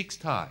 he speaks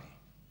Thai.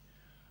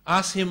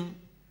 Ask him,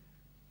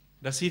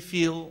 does he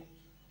feel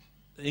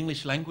the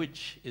English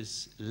language is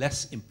less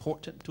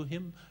important to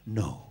him?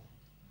 No.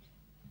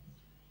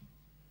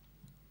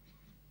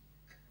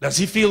 Does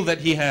he feel that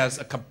he has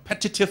a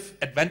competitive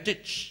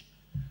advantage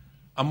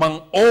among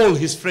all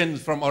his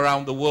friends from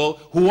around the world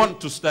who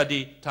want to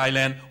study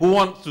Thailand, who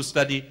want to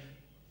study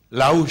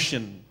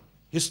Laotian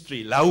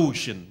history,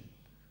 Laotian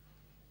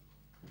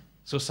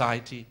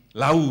society,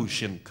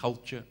 Laotian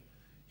culture?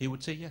 He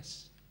would say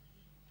yes.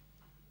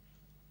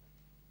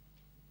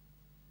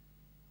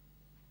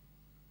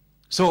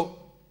 So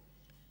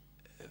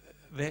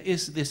there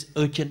is this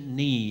urgent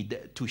need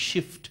to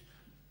shift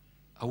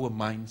our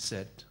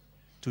mindset,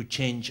 to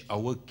change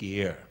our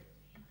gear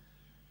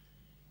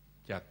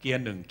จากเกีย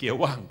ร์1เกียร์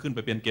ว่างขึ้นไป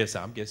เป็นเกียร์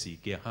3เกียร์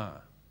4เกียร์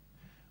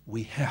5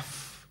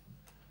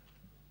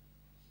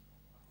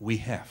 we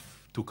have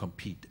to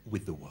compete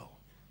with the world.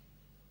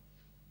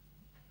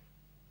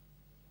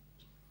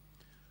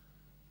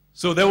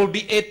 So there will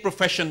be 8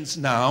 professions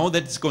now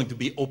that is going to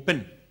be open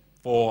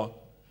for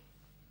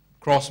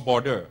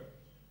cross-border.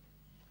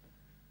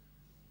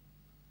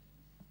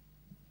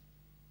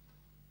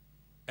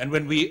 And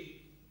when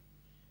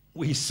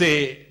we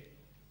say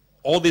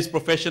all these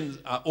professions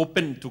are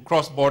open to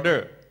cross-border,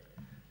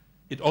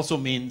 it also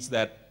means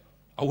that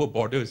our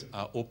borders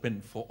are open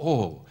for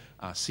all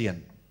ASEAN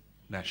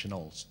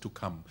nationals to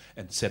come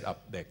and set up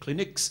their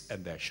clinics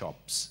and their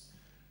shops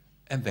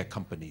and their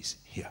companies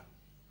here.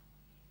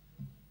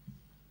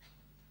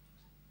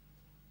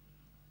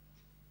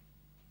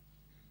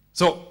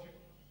 So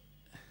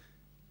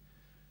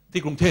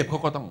ที่กรุงเทพเขา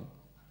ก็ต้อง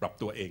ปรับ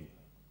ตัวเอง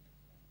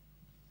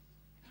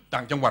ต่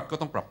างจังหวัดก็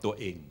ต้องปรับตัว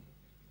เอง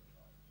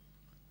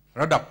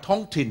ระดับท้อ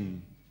งถิ่น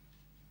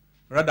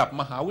ระดับ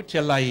มหาวิท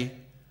ยาลัย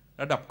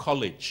ระดับ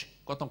college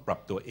ก็ต้องปรับ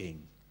ตัวเอง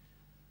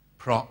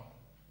เพราะ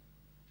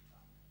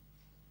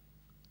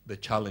the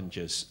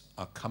challenges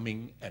are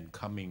coming and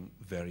coming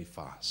very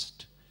fast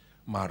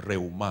มาเร็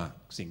วมาก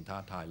สิ่งท้า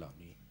ทายเหล่า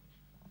นี้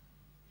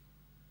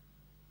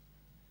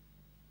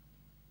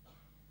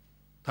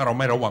ถ้าเรา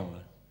ไม่ระวัง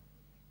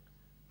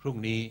พรุ่ง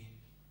นี้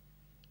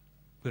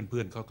เพื่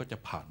อนๆเขาก็จะ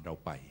ผ่านเรา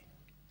ไป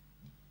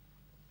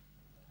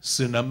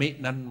สึนามิ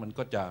นั้นมัน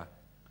ก็จะ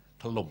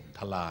ถล่มท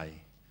ลาย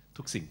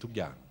ทุกสิ่งทุกอ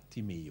ย่าง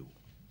ที่มีอยู่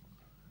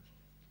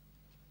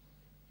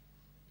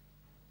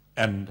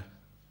and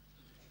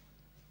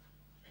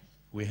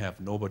we have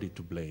nobody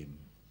to blame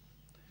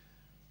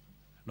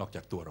นอกจ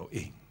ากตัวเราเอ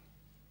ง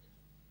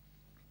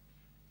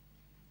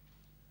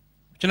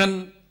ฉะนั้น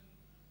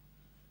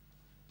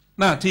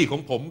หน้าที่ขอ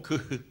งผมคื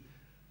อ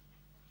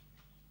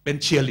เป็น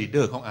เชียร์ลีดเด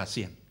อร์ของอาเ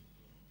ซียน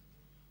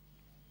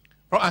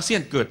เพราะอาเซีย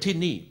นเกิดที่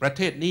นี่ประเ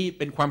ทศนี้เ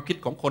ป็นความคิด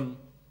ของคน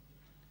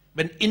เ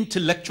ป็น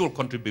intellectual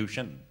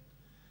contribution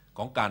ข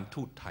องการ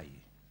ทูตไทย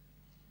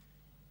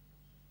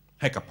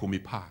ให้กับภู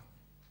มิภาค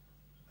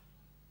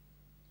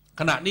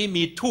ขณะนี้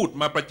มีทูต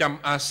มาประจ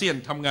ำอาเซียน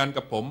ทำงาน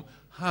กับผม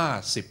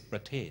50ปร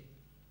ะเทศ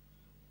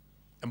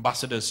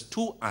ambassadors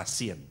to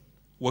ASEAN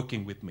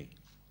working with me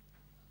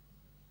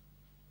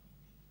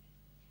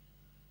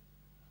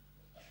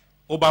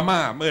โอบามา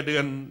เมื่อเดื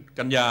อน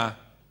กันยา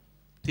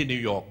ที่นิ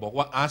วยอร์กบอก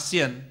ว่า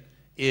ASEAN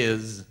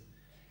is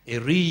a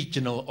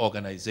regional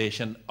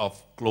organization of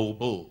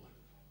global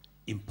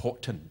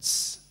importance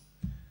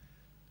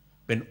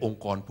เป็นอง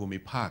ค์กรภู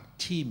มิภาค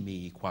ที่มี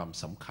ความ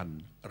สำคัญ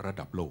ระ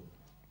ดับโลก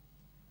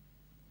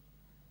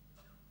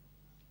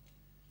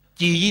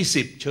G20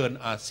 เชิญ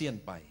อาเซียน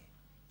ไป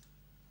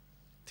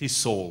ที่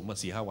โซลเมื่อ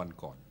 4-5 วัน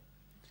ก่อน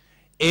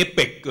เอเป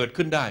กเกิด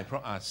ขึ้นได้เพรา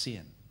ะอาเซีย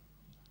น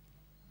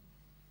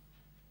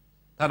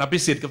ท่านอภิ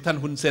สิทธิ์กับท่าน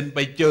ฮุนเซนไป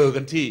เจอกั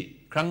นที่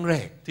ครั้งแร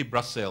กที่บ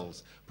รัสเซล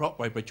ส์เพราะไ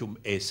ปประชุม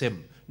เอเซม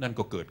นั่น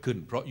ก็เกิดขึ้น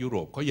เพราะยุโร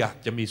ปเขาอยาก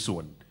จะมีส่ว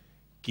น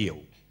เกี่ยว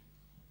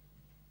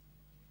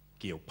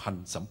พัน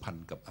สัมพัน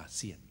ธ์กับอาเ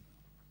ซียน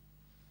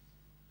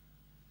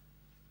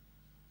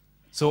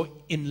so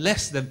in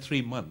less than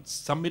 3 months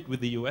summit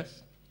with the US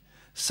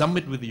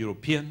summit with the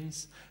Europeans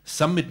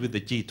summit with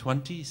the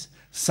G20s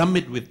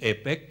summit with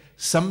APEC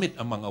summit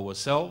among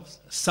ourselves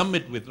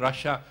summit with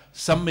Russia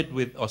summit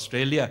with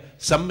Australia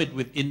summit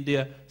with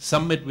India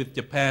summit with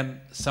Japan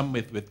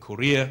summit with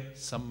Korea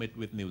summit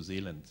with New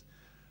Zealand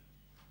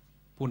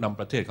ผู้นำ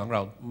ประเทศของเร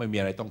าไม่มี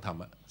อะไรต้องท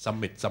ำอะ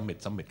summit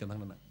กันทั้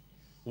งนั้น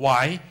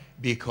why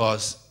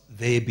because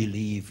they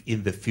believe in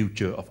the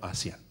future of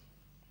ASEAN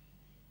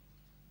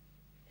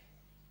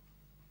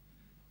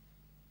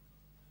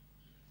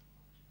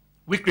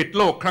วิกฤต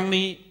โลกครั้ง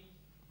นี้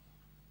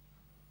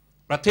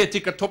ประเทศ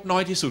ที่กระทบน้อ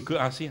ยที่สุดคือ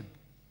อาเซียน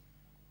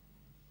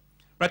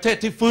ประเทศ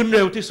ที่ฟื้นเ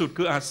ร็วที่สุด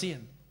คืออาเซียน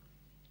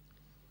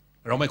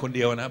เราไม่คนเ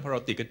ดียวนะเพราะเร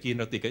าติดกับจีน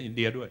เราติดกับอินเ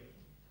ดียด้วย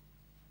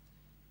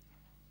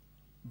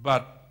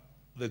but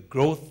the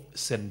growth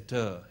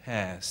center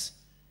has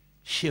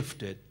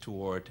shifted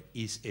toward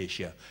East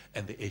Asia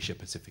and the Asia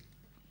Pacific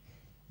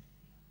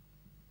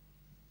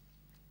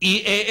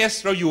EAS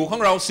เราอยู่ขอ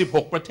งเรา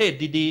16ประเทศ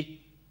ดีๆ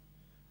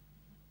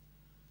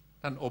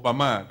ท่านโอบา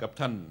มากับ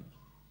ท่าน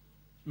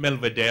เมล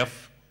เวเดฟ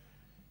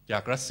จา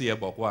กรัสเซีย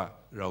บอกว่า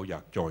เราอยา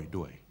กจอย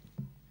ด้วย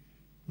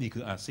นี่คื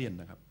ออาเซียน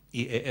นะครับ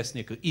EAS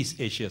นี่คือ East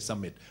Asia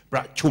Summit ปร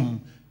ะชุม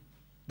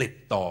ติด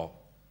ต่อ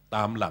ต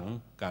ามหลัง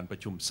การประ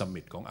ชุมซัม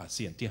มิตของอาเ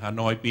ซียนที่ฮา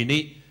นอยปี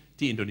นี้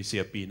ที่อินโดนีเซี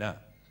ยปีหน้า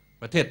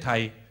ประเทศไทย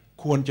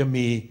ควรจะ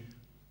มี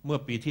เมื่อ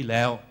ปีที่แ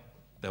ล้ว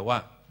แต่ว่า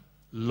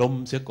ล้ม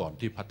เสียก่อน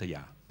ที่พัทย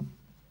า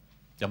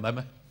จำได้ไห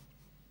ม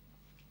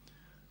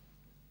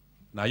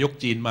นายก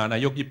จีนมานา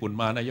ยกญี่ปุ่น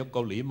มานายกเก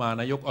าหลีมา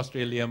นายกออสเตร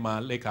เลียมา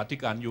เลขาธิ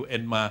การ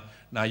UN มา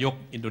นายก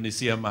อินโดนีเ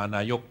ซียมาน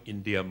ายกอิน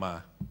เดียมา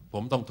ผ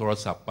มต้องโทร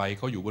ศัพท์ไปเ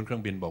ขาอยู่บนเครื่อ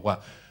งบินบอกว่า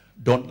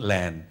don't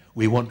land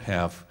we won't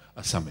have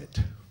a summit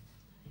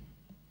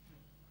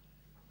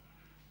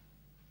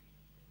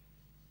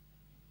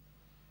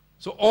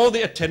so all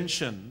the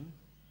attention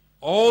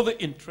all the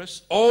interest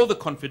all the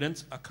confidence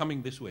are coming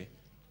this way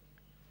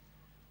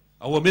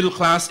our middle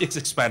class is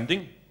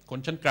expanding คน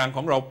ชั้นกลางข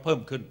องเราเพิ่ม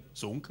ขึ้น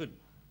สูงขึ้น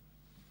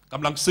ก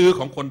ำลังซื้อ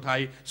ของคนไทย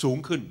สูง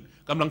ขึ้น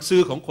กำลังซื้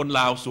อของคน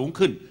ลาวสูง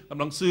ขึ้นก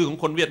ำลังซื้อของ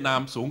คนเวียดนาม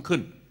สูงขึ้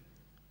น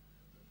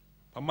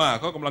พม่า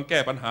เขากำลังแก้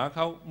ปัญหาเข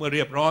าเมื่อเ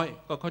รียบร้อย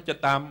ก็เขาจะ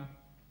ตาม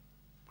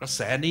กระแส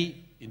นี้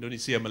อินโดนี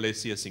เซียมาเล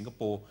เซียสิงคโ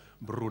ปร์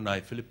บรูไน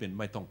ฟิลิปปินส์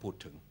ไม่ต้องพูด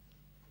ถึง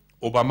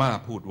โอบามา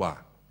พูดว่า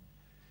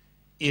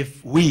if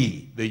we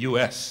the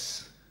US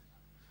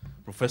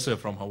professor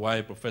from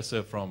Hawaii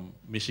professor from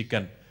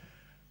Michigan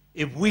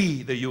if we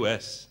the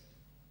US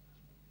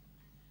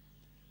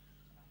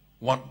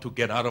want to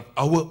get out of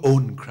our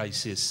own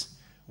crisis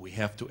we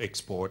have to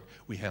export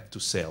we have to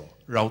sell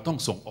เราต้อง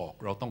ส่งออก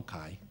เราต้องข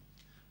าย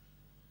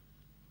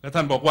แล้วท่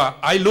านบอกว่า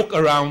I look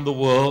around the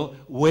world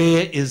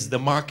where is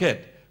the market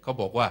เขา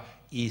บอกว่า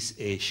East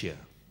Asia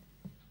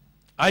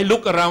I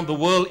look around the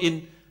world in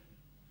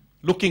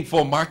looking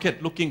for market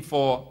looking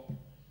for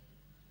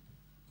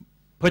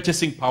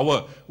purchasing power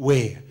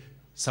where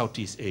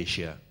Southeast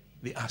Asia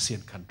the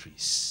ASEAN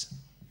countries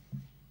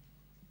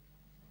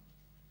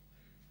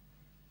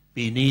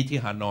ปีนี้ที่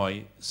ฮานอย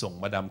ส่ง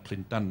มาดามคลิ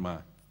นตันมา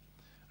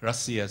รัส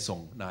เซียส่ง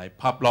นาย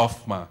พาฟลอฟ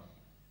มา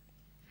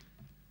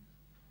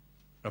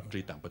รัฐมนต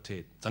รีต่างประเท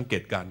ศสังเก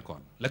ตการก่อ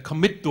นและคอม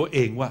มิตตัวเอ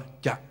งว่า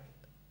จะ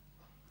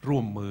ร่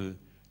วมมือ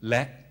แล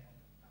ะ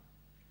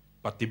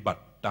ปฏิบั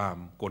ติตาม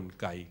กล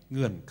ไกเ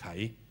งื่อนไข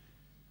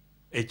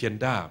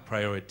agenda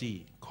priority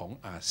ของ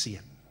อาเซีย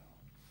น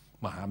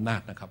มหาอำนา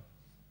จนะครับ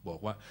บอก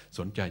ว่าส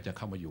นใจจะเ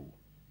ข้ามาอยู่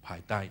ภา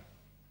ยใต้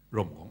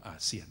ร่มของอา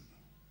เซียน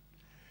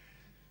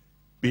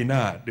ปีหน้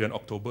าเดือนอ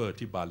อกโทเบอร์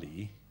ที่บาหลี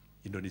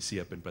อินโดนีเซี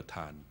ยเป็นประธ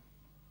าน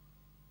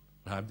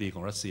ประธานาธิบดีข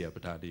องรัสเซียป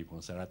ระธานาธิบดีของ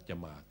สหรัฐจะ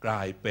มากล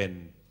ายเป็น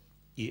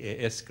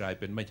EAS กลาย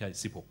เป็นไม่ใช่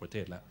16ประเท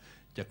ศแล้ว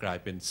จะกลาย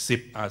เป็น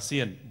10อาเซี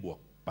ยนบวก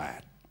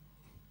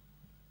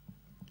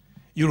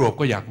8ยุโรป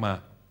ก็อยากมา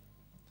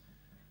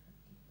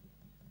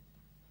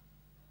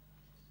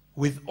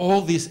with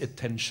all this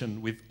attention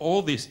with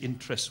all this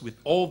interest with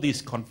all this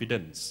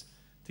confidence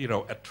ที่เรา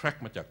attract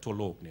มาจากทั่ว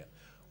โลกเนี่ย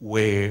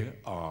where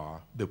are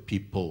the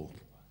people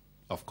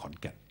of Khon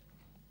Kaen?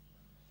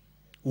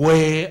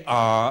 Where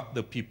are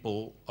the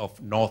people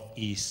of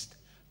Northeast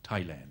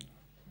Thailand?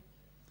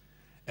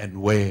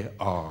 And where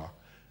are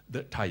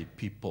the Thai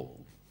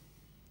people?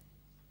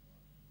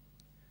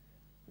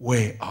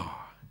 Where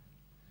are?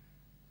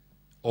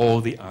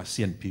 All the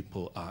ASEAN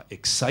people are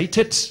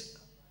excited.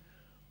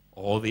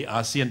 All the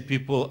ASEAN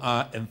people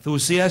are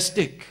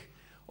enthusiastic.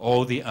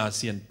 All the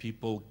ASEAN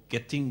people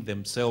getting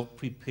themselves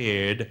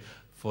prepared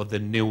for the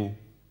new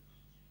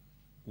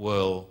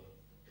world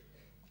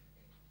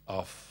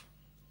of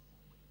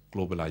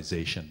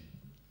globalization.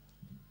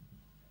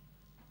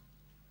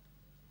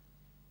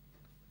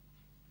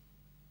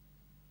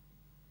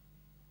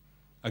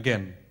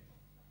 Again,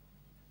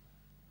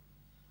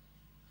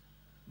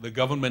 the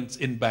governments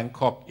in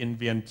Bangkok, in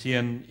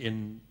Vientiane,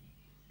 in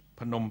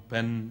Phnom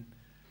Penh,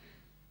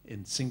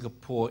 in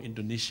Singapore,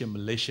 Indonesia,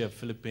 Malaysia,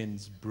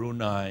 Philippines,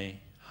 Brunei,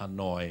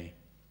 Hanoi,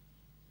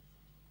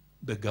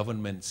 the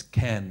governments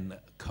can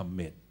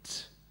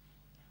commit.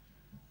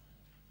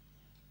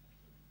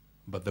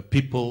 But the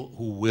people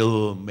who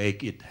will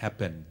make it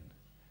happen,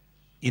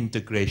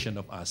 integration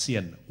of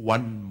ASEAN,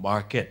 one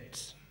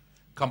market,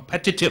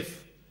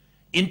 competitive,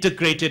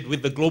 integrated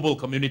with the global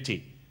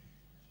community,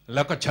 แ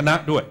ล้วก็ชนะ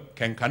ด้วยแ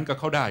ข่งขันกับ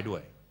เขาได้ด้ว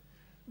ย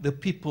The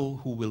people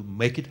who will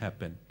make it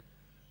happen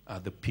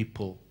are the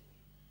people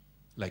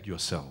like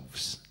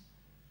yourselves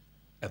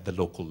at the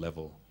local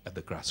level, at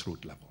the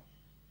grassroots level.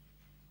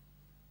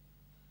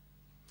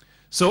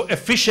 So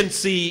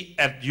efficiency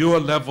at your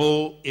level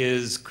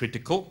is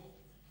critical.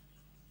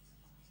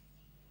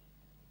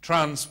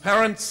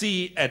 Transparency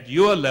at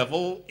your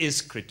level is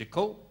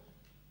critical.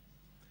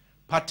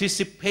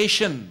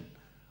 Participation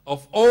of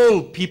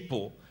all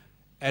people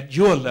at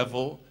your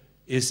level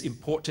is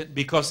important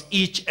because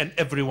each and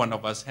every one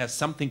of us has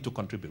something to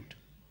contribute.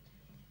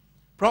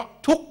 เพราะ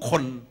ทุกค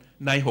น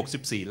ใน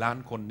64ล้าน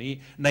คนนี้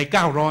ใน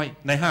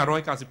900ใน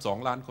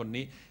592ล้านคน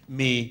นี้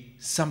มี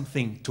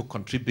something to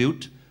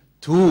contribute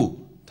to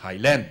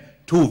Thailand,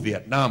 to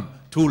Vietnam,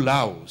 to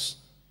Laos,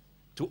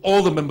 to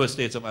all the member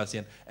states of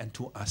ASEAN and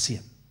to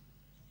ASEAN.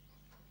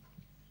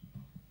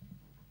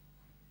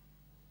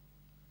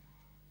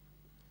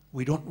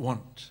 We don't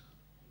want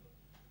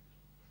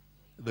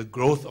the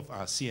growth of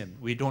ASEAN.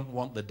 We don't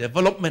want the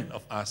development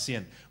of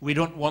ASEAN. We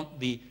don't want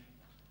the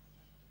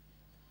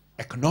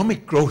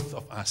economic growth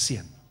of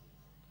ASEAN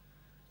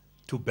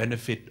to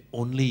benefit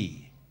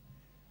only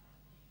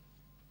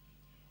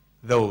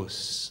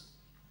those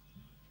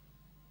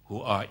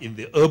who are in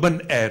the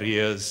urban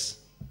areas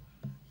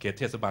เขต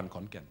เทศบาลข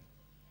อนแก่น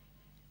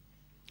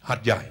หาด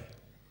ใหญ่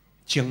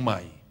เชียงใหม่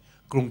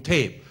กรุงเท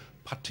พ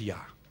พัทยา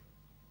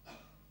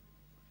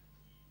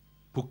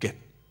ภูเก็ต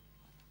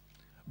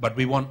But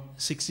we want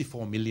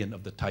 64 million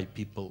of the Thai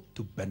people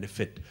to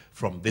benefit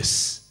from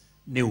this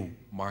new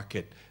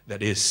market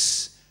that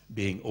is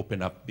being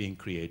opened up, being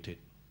created.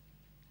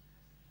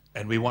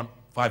 And we want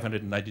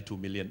 592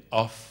 million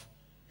of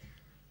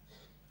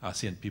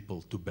ASEAN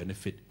people to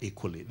benefit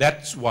equally.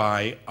 That's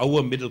why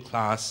our middle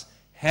class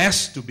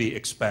has to be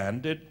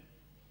expanded.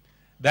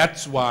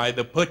 That's why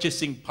the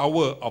purchasing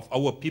power of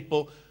our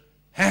people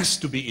has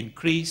to be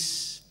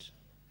increased.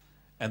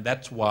 And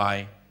that's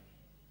why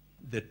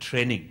the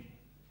training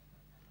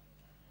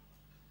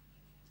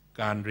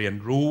การเรียน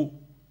รู้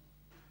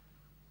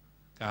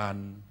การ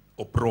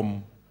อบรม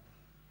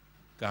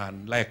การ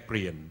แลกเป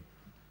ลี่ยน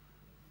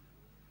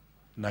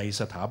ใน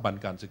สถาบัน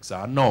การศึกษา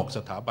นอกส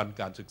ถาบัน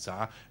การศึกษา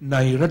ใน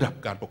ระดับ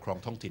การปกครอง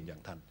ท้องถิ่นอย่า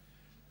งท่าน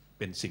เ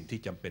ป็นสิ่งที่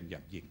จำเป็นอย่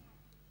างยิ่ง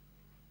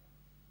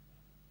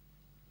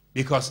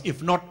Because if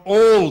not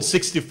all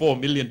 64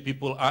 million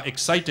people are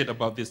excited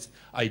about this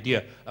idea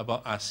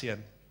about ASEAN,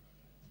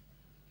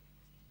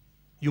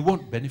 you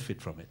won't benefit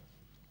from it.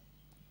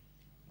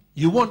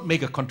 You won't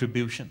make a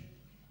contribution.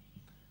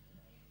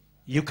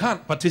 You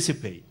can't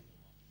participate.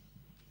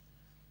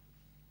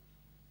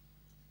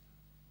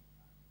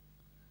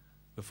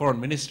 The foreign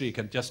ministry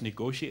can just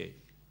negotiate.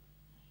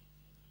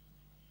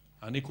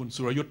 อันนี้คุณ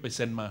สุรยุทธ์ไปเ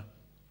ซ็นมา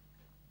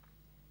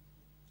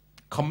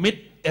Commit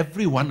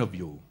every one of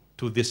you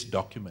to this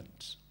document.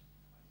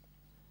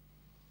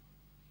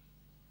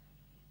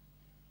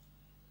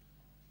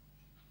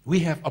 We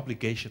have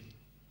obligation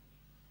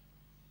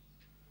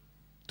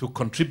to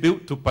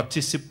contribute, to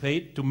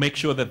participate, to make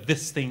sure that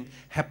this thing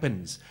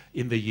happens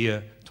in the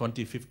year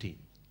 2015.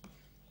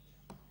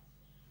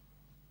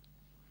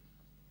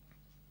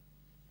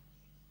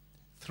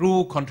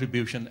 Through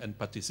contribution and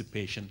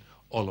participation,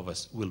 all of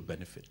us will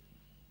benefit.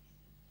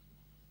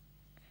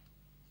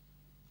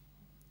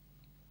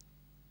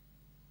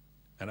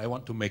 And I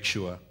want to make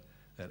sure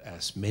that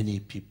as many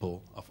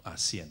people of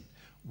ASEAN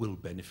will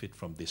benefit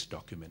from this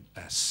document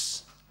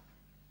as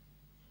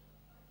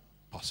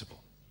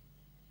possible.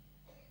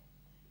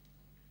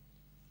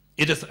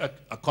 It is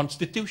a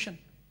constitution.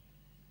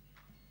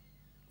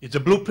 It's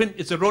a blueprint,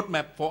 it's a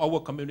roadmap for our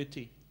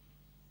community.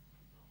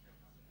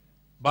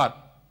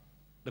 But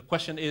the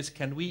question is,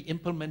 can we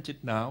implement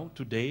it now,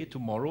 today,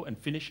 tomorrow, and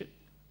finish it?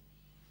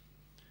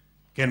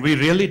 Can we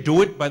really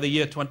do it by the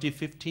year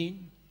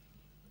 2015?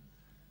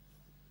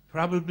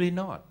 Probably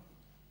not.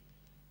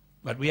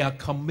 but we are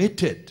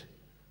committed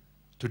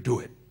to do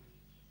it.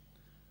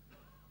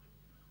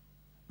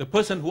 The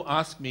person who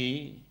asked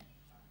me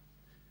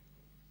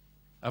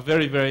a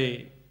very,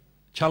 very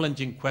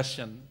challenging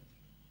question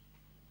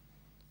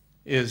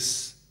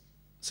is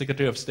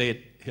Secretary of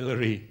State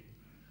Hillary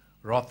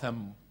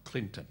Rodham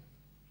Clinton.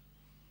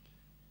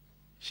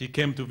 She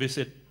came to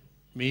visit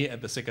me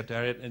at the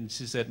Secretariat and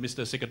she said,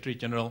 Mr. Secretary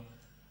General,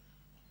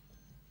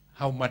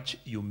 how much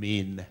you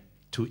mean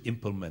to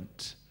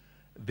implement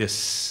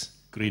this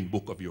green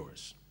book of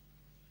yours?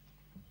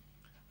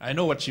 I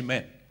know what she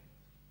meant.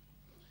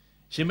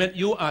 She meant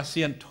you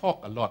ASEAN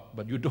talk a lot,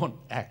 but you don't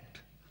act.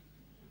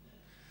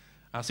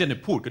 อาเซียนเนี่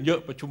ยพูดกันเยอะ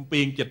ประชุมปี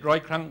ง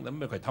700 ครั้งแต่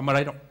ไม่ค่อยทำอะไร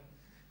หรอก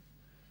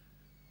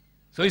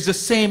So it's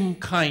the same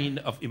kind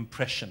of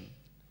impression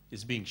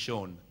is being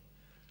shown.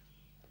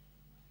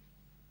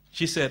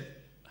 She said,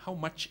 how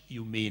much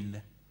you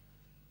mean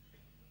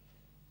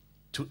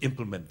to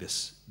implement this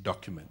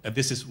document? And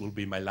will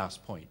be my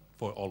last point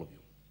for all of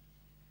you.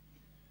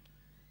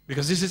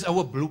 Because this is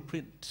our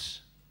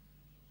blueprint.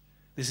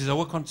 This is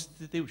our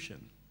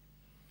constitution.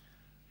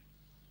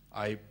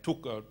 I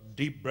took a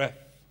deep breath.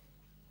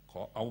 ข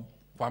อเอา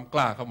ความก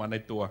ล้าเข้ามาใน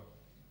ตัว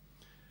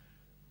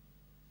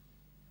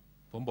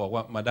ผมบอกว่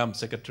า Madam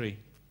Secretary,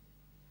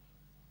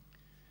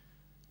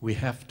 we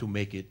have to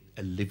make it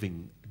a living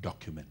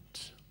document.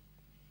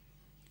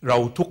 เรา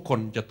ทุกคน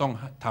จะต้อง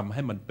ทำใ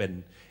ห้มันเป็น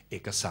เอ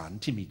กสาร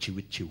ที่มีชี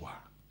วิตชีวา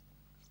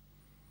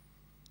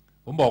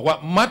ผมบอกว่า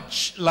much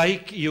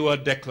like your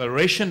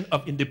Declaration of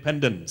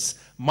Independence,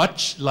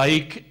 much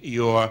like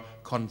your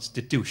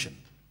Constitution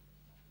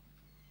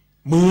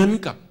เหมือน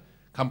กับ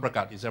คำประก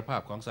าศอิสรภา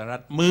พของสหรั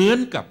ฐเหมือน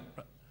กับ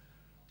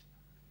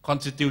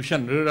Constitution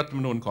หรือรัฐธรร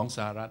มนูญของส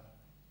หรัฐ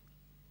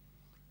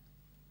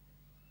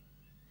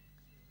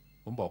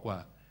ผมบอกว่า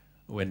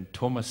when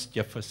Thomas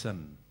Jefferson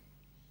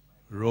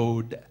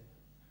wrote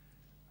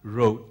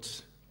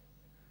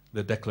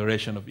the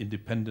Declaration of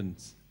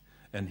Independence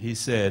and he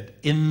said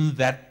in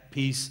that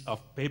piece of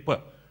paper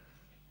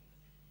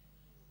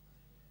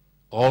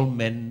all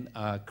men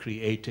are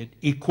created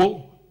equal,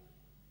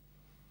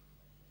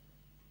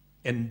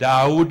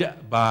 endowed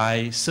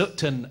by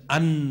certain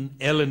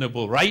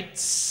unalienable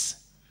rights,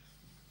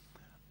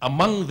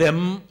 among them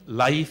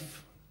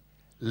life,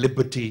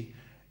 liberty,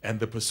 and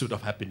the pursuit of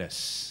happiness.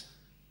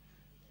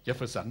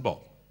 Jefferson บอก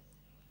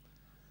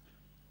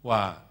ว่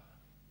า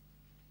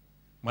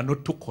มนุษ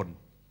ย์ทุกคน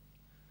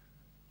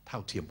เท่า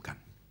เทียมกัน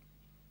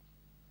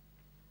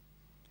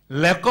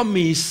แล้วก็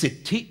มีสิท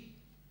ธิ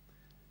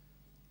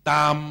ต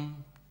าม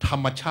ธร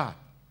รมชาติ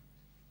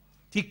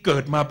ที่เกิ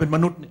ดมาเป็นม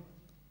นุษย์เนี่ย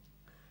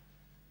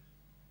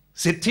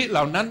สิทธิเห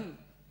ล่านั้น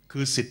คื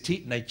อสิทธิ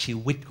ในชี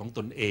วิตของต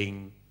นเอง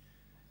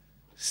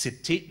สิท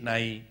ธิใน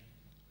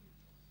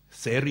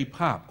เสรีภ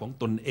าพของ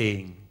ตนเอ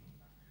ง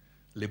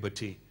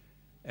liberty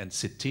and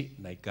สิทธิ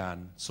ในการ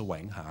แสว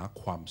งหา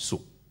ความสุ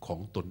ขของ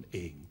ตนเอ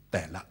งแ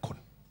ต่ละคน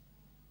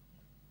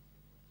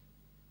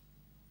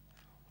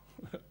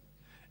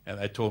And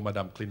I told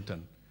Madam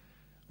Clinton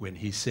when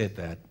he said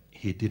that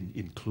he didn't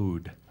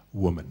include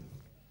women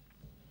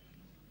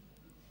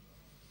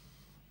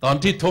ตอน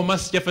ที่โทมั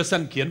สเจฟเฟอร์สั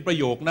นเขียนประ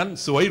โยคนั้น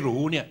สวยหรู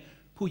เนี่ย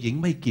ผู้หญิง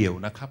ไม่เกี่ยว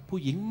นะครับผู้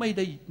หญิงไม่ไ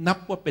ด้นับ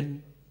ว่าเป็น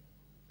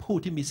ผู้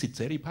ที่มีสิทธิเ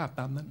สรีภาพ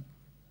ตามนั้น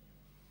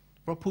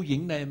เพราะผู้หญิง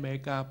ในอเม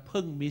ริกาเ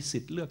พิ่งมีสิ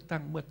ทธิเลือกตั้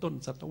งเมื่อต้น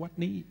ศตวรรษ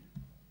นี้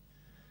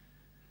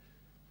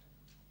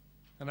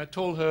And I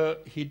told her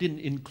he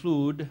didn't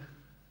include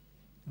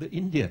the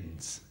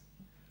Indians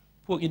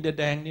พวกอินเดีย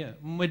แดงเนี่ย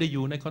ไม่ได้อ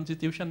ยู่ใน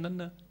Constitution นั้น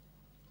นะ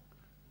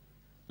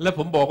และผ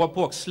มบอกว่าพ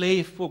วก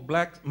slave พวก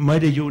black ไม่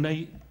ได้อยู่ใน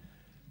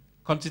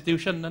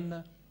Constitution นั้นน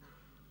ะ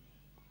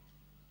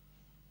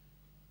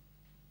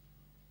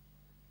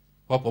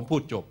พอผมพู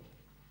ดจบ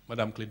มา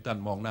ดามคลินตัน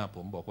มองหน้าผ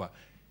มบอกว่า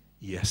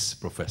yes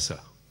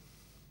professor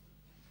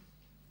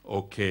โอ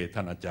เคท่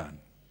านอาจารย์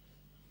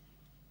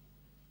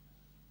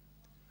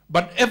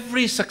but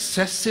every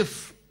successive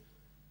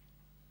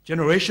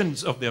generations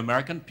of the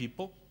American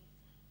people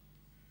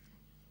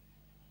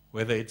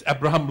whether it's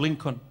Abraham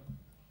Lincoln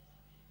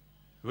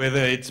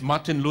whether it's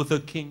Martin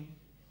Luther King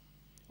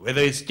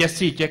whether it's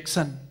Jesse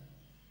Jackson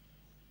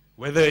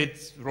whether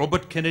it's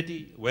Robert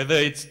Kennedy whether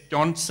it's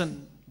Johnson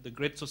the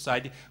Great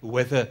Society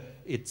whether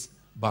it's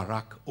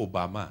Barack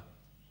Obama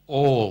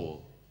all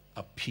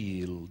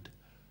appealed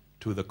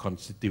to the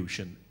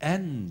Constitution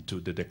and to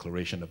the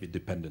Declaration of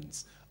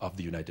Independence of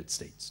the United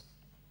States.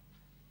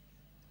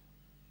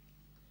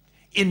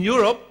 In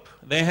Europe,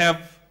 they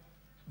have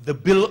the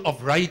Bill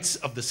of Rights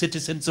of the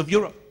Citizens of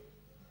Europe.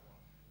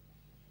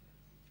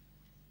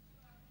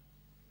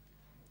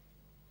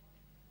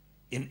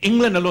 In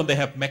England alone, they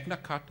have Magna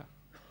Carta.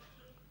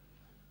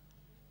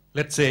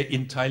 Let's say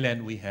in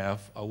Thailand, we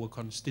have our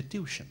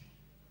Constitution.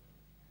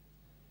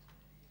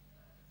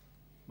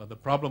 But the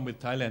problem with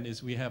Thailand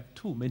is we have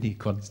too many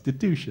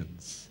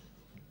constitutions.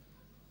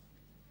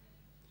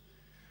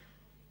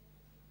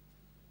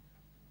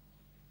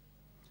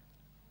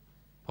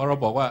 พอเรา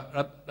บอกว่า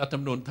รัฐธรร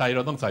มนูญไทยเร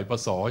าต้องใส่ป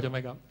สใช่ไหม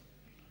ครับ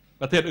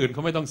ประเทศอื่นเข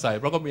าไม่ต้องใส่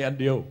เพราะก็มีอัน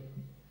เดียว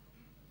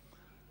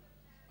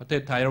ประเท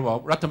ศไทยเราบอก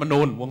รัฐธรรมนู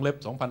ญวงเล็บ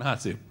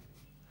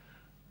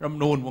2050รัฐธรรม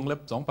นูญวงเล็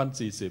บ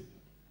2040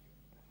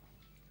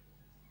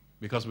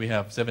 because we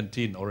have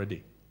 17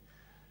 already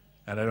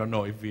and I don't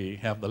know if we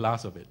have the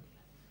last of it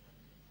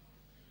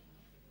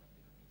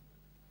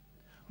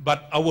but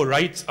our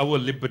rights our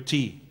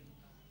liberty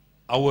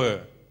our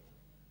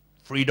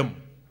freedom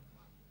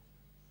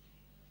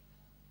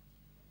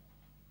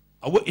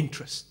our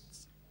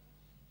interests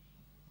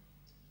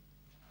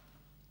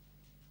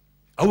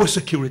our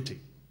security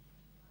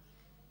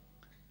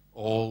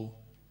all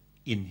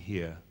in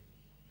here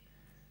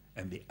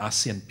and the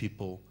ASEAN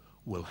people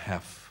will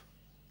have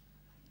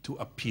to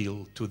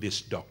appeal to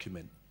this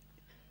document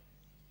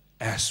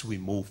as we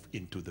move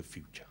into the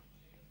future.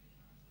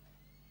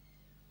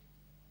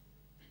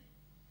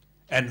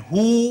 And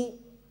who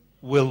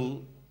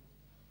will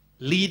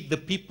lead the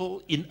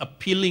people in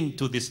appealing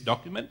to this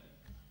document?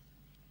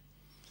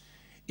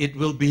 It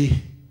will be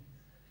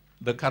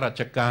theข้ารา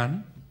ชการ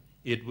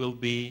it will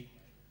be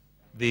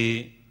the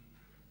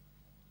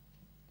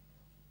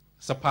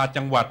สภา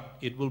จังหวัด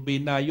it will be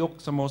นายก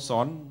สโมส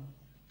ร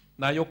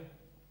นาย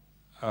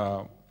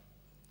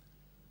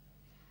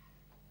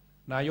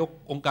ก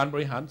องค์การบ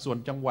ริหารส่วน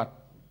จังหวัด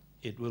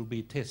it will be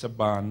เทศ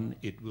บาล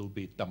it will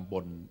be ตำบ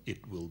ล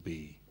it will be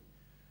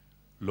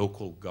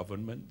local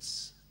governments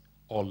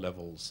all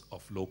levels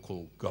of local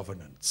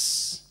governance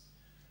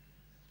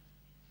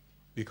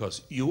because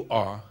you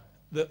are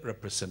the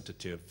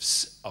representatives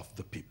of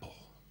the people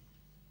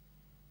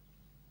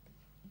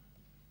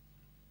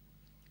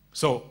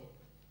so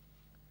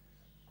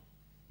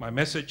my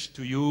message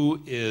to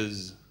you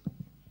is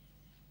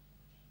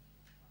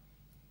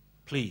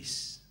please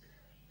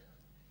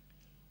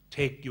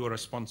take your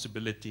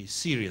responsibility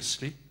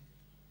seriously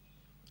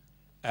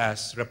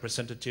as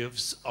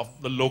representatives of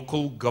the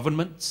local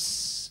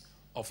governments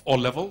of all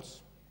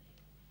levels.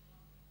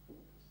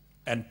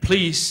 And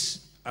please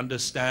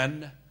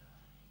understand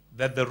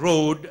that the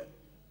road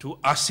to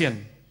ASEAN,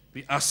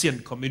 the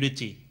ASEAN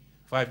community,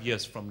 5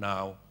 years from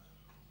now,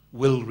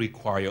 will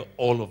require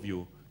all of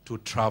you to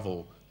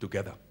travel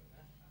together.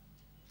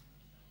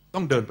 ต้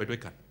องเดินไปด้ว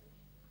ยกัน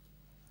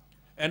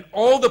And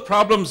all the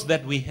problems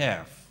that we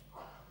have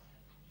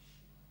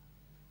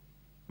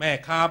แม่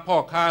ค้าพ่อ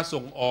ค้า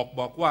ส่งออก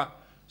บอกว่า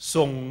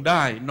ส่งไ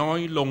ด้น้อย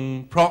ลง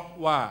เพราะ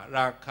ว่า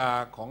ราคา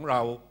ของเร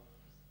า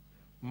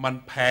มัน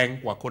แพง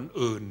กว่าคน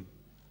อื่น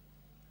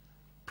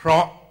เพรา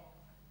ะ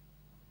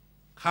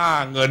ค่า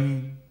เงิน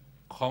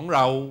ของเร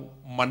า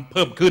มันเ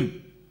พิ่มขึ้น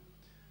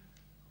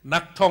นั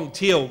กท่อง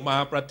เที่ยวมา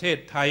ประเทศ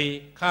ไทย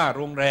ค่าโ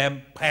รงแรม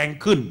แพง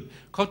ขึ้น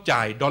เขาจ่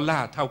ายดอลลา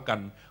ร์เท่ากัน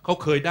เขา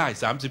เคยได้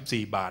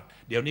34 บาท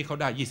เดี๋ยวนี้เขา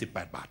ได้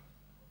28 บาท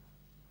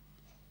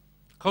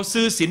เขา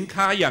ซื้อสิน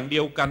ค้าอย่างเดี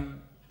ยวกัน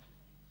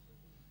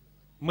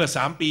เมื่อ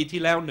3 ปี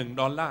ที่แล้ว1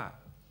 ดอลลาร์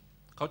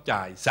เขาจ่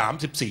าย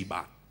34 บ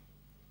าท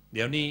เ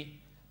ดี๋ยวนี้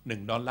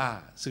1 ดอลลา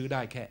ร์ซื้อไ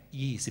ด้แ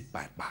ค่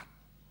28 บาท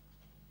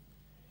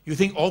You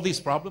think all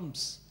these problems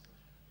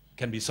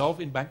can be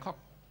solved in Bangkok?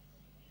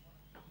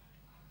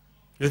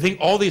 You think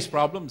all these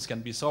problems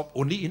can be solved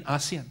only in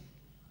ASEAN?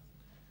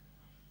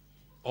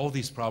 All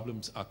these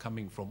problems are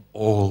coming from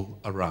all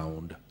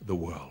around the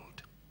world.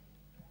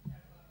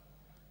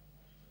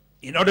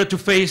 In order to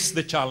face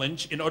the challenge,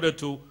 in order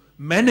to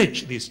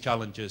manage these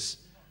challenges,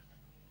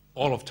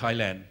 all of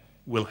Thailand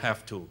will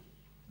have to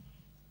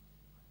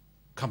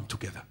come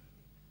together,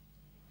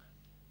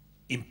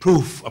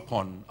 improve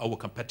upon our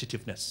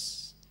competitiveness,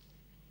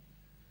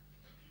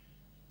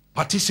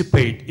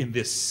 participate in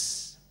this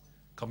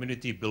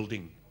community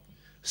building,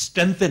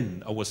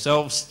 strengthen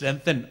ourselves,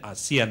 strengthen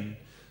ASEAN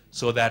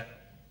so that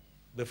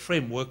the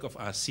framework of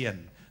ASEAN,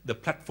 the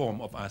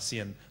platform of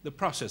ASEAN, the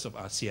process of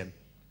ASEAN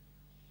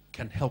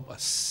can help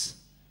us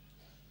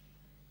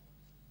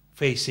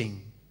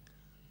facing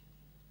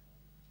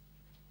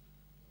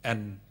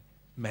and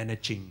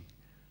managing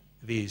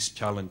these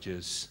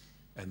challenges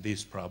and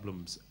these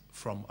problems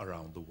from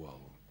around the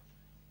world.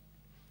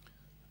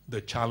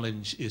 The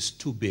challenge is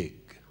too big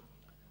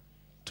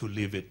to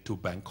leave it to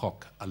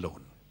Bangkok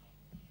alone.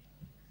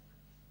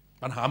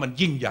 ปัญหามัน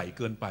ยิ่งใหญ่เ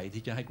กินไป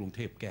ที่จะให้กรุงเ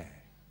ทพแก้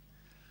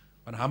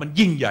ปัญหามัน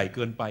ยิ่งใหญ่เ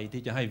กินไป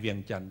ที่จะให้เวียง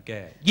จันทร์แ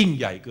ก้ยิ่ง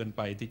ใหญ่เกินไ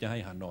ปที่จะให้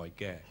ฮานอย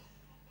แก้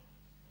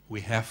We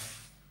have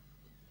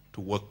to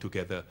work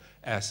together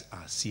as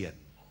ASEAN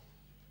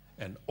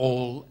and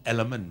all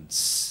elements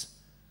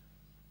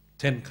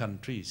 10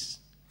 countries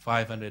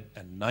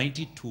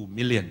 592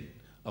 million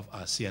of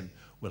ASEAN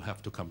will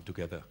have to come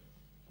together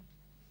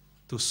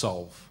to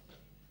solve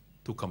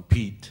to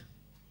compete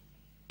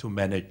to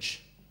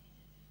manage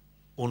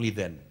only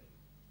then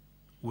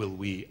will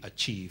we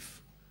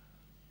achieve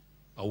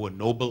our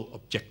noble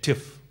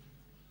objective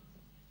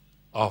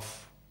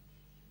of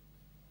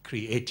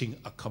creating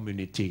a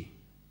community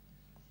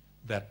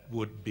that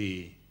would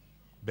be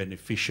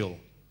beneficial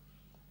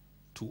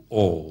to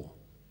all,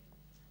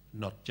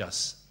 not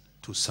just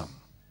to some.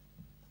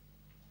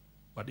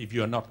 But if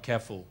you are not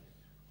careful,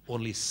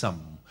 only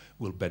some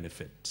will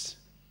benefit.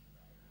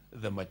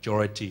 The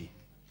majority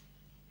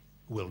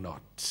will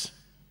not.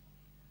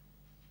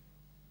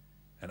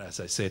 And as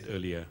I said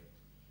earlier,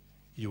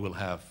 you will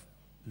have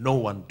no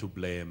one to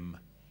blame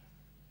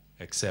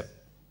except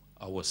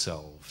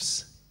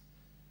ourselves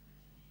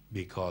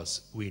because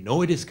we know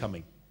it is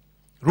coming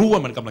รู้ว่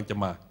ามันกำลังจะ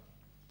มา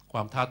คว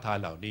ามท้าทาย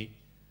เหล่านี้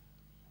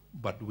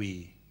but we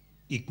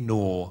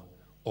ignore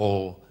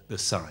all the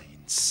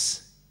signs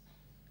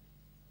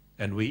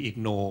and we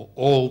ignore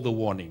all the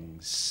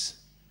warnings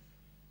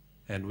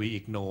and we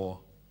ignore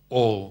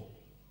all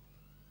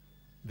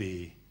the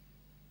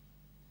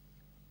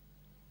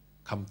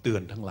คำเตือ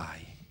นทั้งหลาย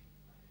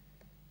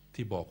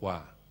ที่บอกว่า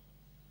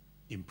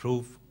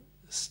improve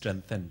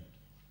strengthen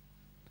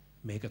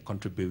make a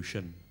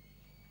contribution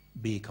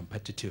be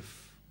competitive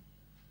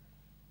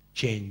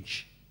change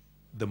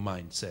the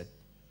mindset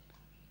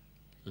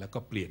แล้วก็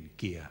เปลี่ยน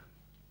เกียร์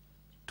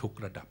ทุก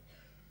ระดับ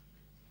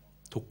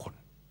ทุกคน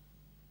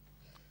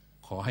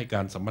ขอให้ก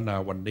ารสัมมนา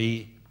วันนี้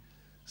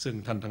ซึ่ง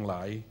ท่านทั้งหล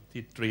าย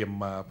ที่เตรียม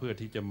มาเพื่อ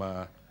ที่จะมา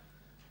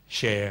แช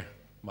ร์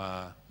มา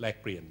แลก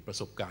เปลี่ยนประ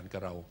สบการณ์กั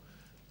บเรา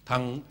ทั้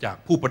งจาก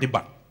ผู้ปฏิ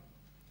บัติ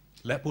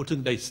และผู้ซึ่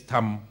งได้ท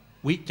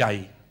ำวิจัย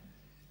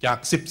จาก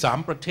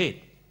13ประเทศ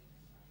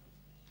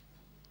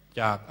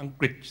จากอัง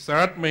กฤษสห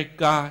รัฐอเมริ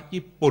กา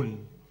ญี่ปุ่น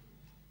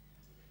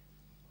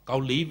เกา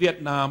หลีเวียด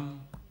นาม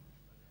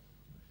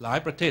หลาย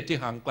ประเทศที่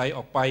ห่างไกลอ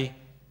อกไป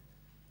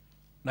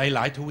ในหล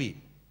ายทวีป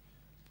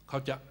เขา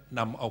จะ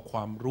นำเอาคว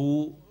ามรู้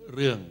เ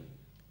รื่อง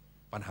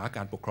ปัญหาก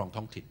ารปกครอง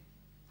ท้องถิ่น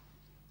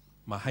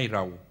มาให้เร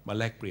ามา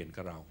แลกเปลี่ยน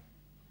กับเรา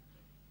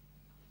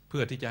เพื่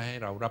อที่จะให้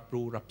เรารับ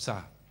รู้รับทรา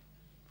บ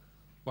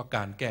ว่าก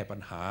ารแก้ปัญ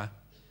หา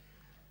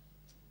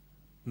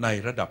ใน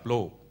ระดับโล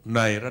กใ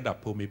นระดับ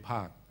ภูมิภ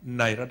าค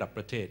ในระดับป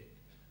ระเทศ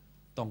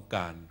ต้องก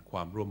ารคว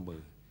ามร่วมมื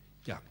อ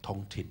จากท้อ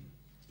งถิ่น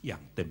อย่า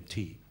งเต็ม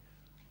ที่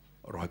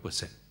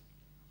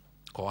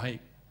 100% ขอให้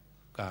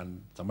การ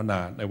สัมมนา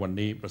ในวัน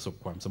นี้ประสบ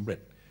ความสำเร็จ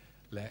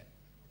และ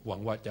หวั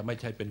งว่าจะไม่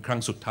ใช่เป็นครั้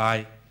งสุดท้าย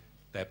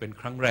แต่เป็น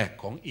ครั้งแรก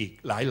ของอีก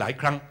หลาย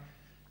ครั้ง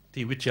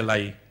ที่วิทยาลั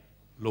ย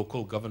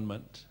local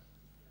government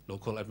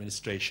local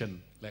administration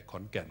และขอ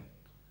นแก่น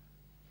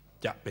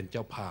จะเป็นเ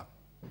จ้าภาพ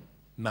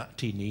ณ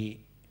ที่นี้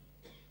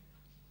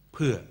เ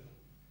พื่อ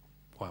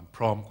ความพ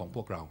ร้อมของพ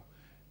วกเรา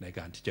ในก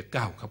ารที่จะ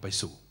ก้าวเข้าไป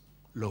สู่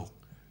โลก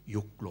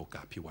ยุคโลก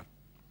าภิวัตน์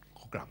ข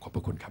อกราบขอบพ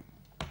ระคุณครับ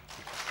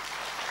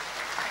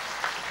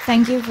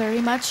Thank you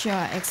very much,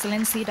 Your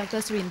Excellency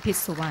Dr. Surin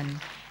Pitsuwan.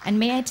 And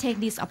may I take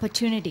this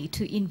opportunity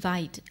to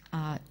invite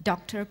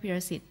Dr.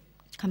 Pirasit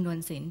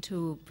Kamnwansin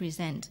to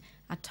present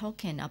a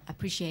token of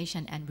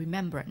appreciation and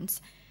remembrance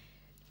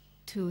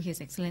to His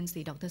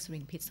Excellency Dr.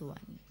 Surin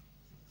Pitsuwan.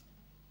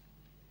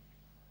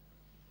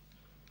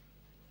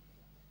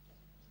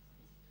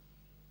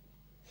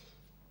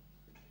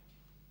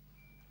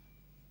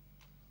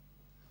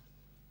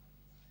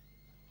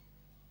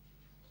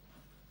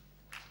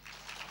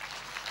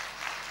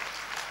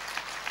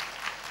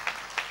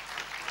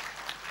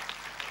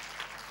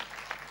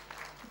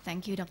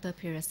 Thank you, Dr.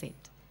 Pirasit.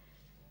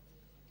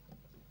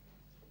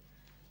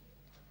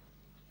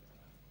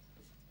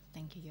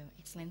 Thank you, Your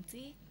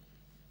Excellency.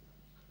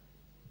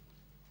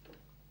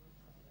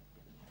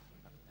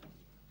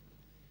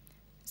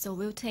 So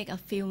we'll take a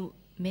few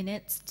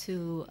minutes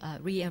to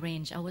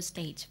rearrange our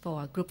stage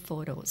for group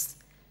photos.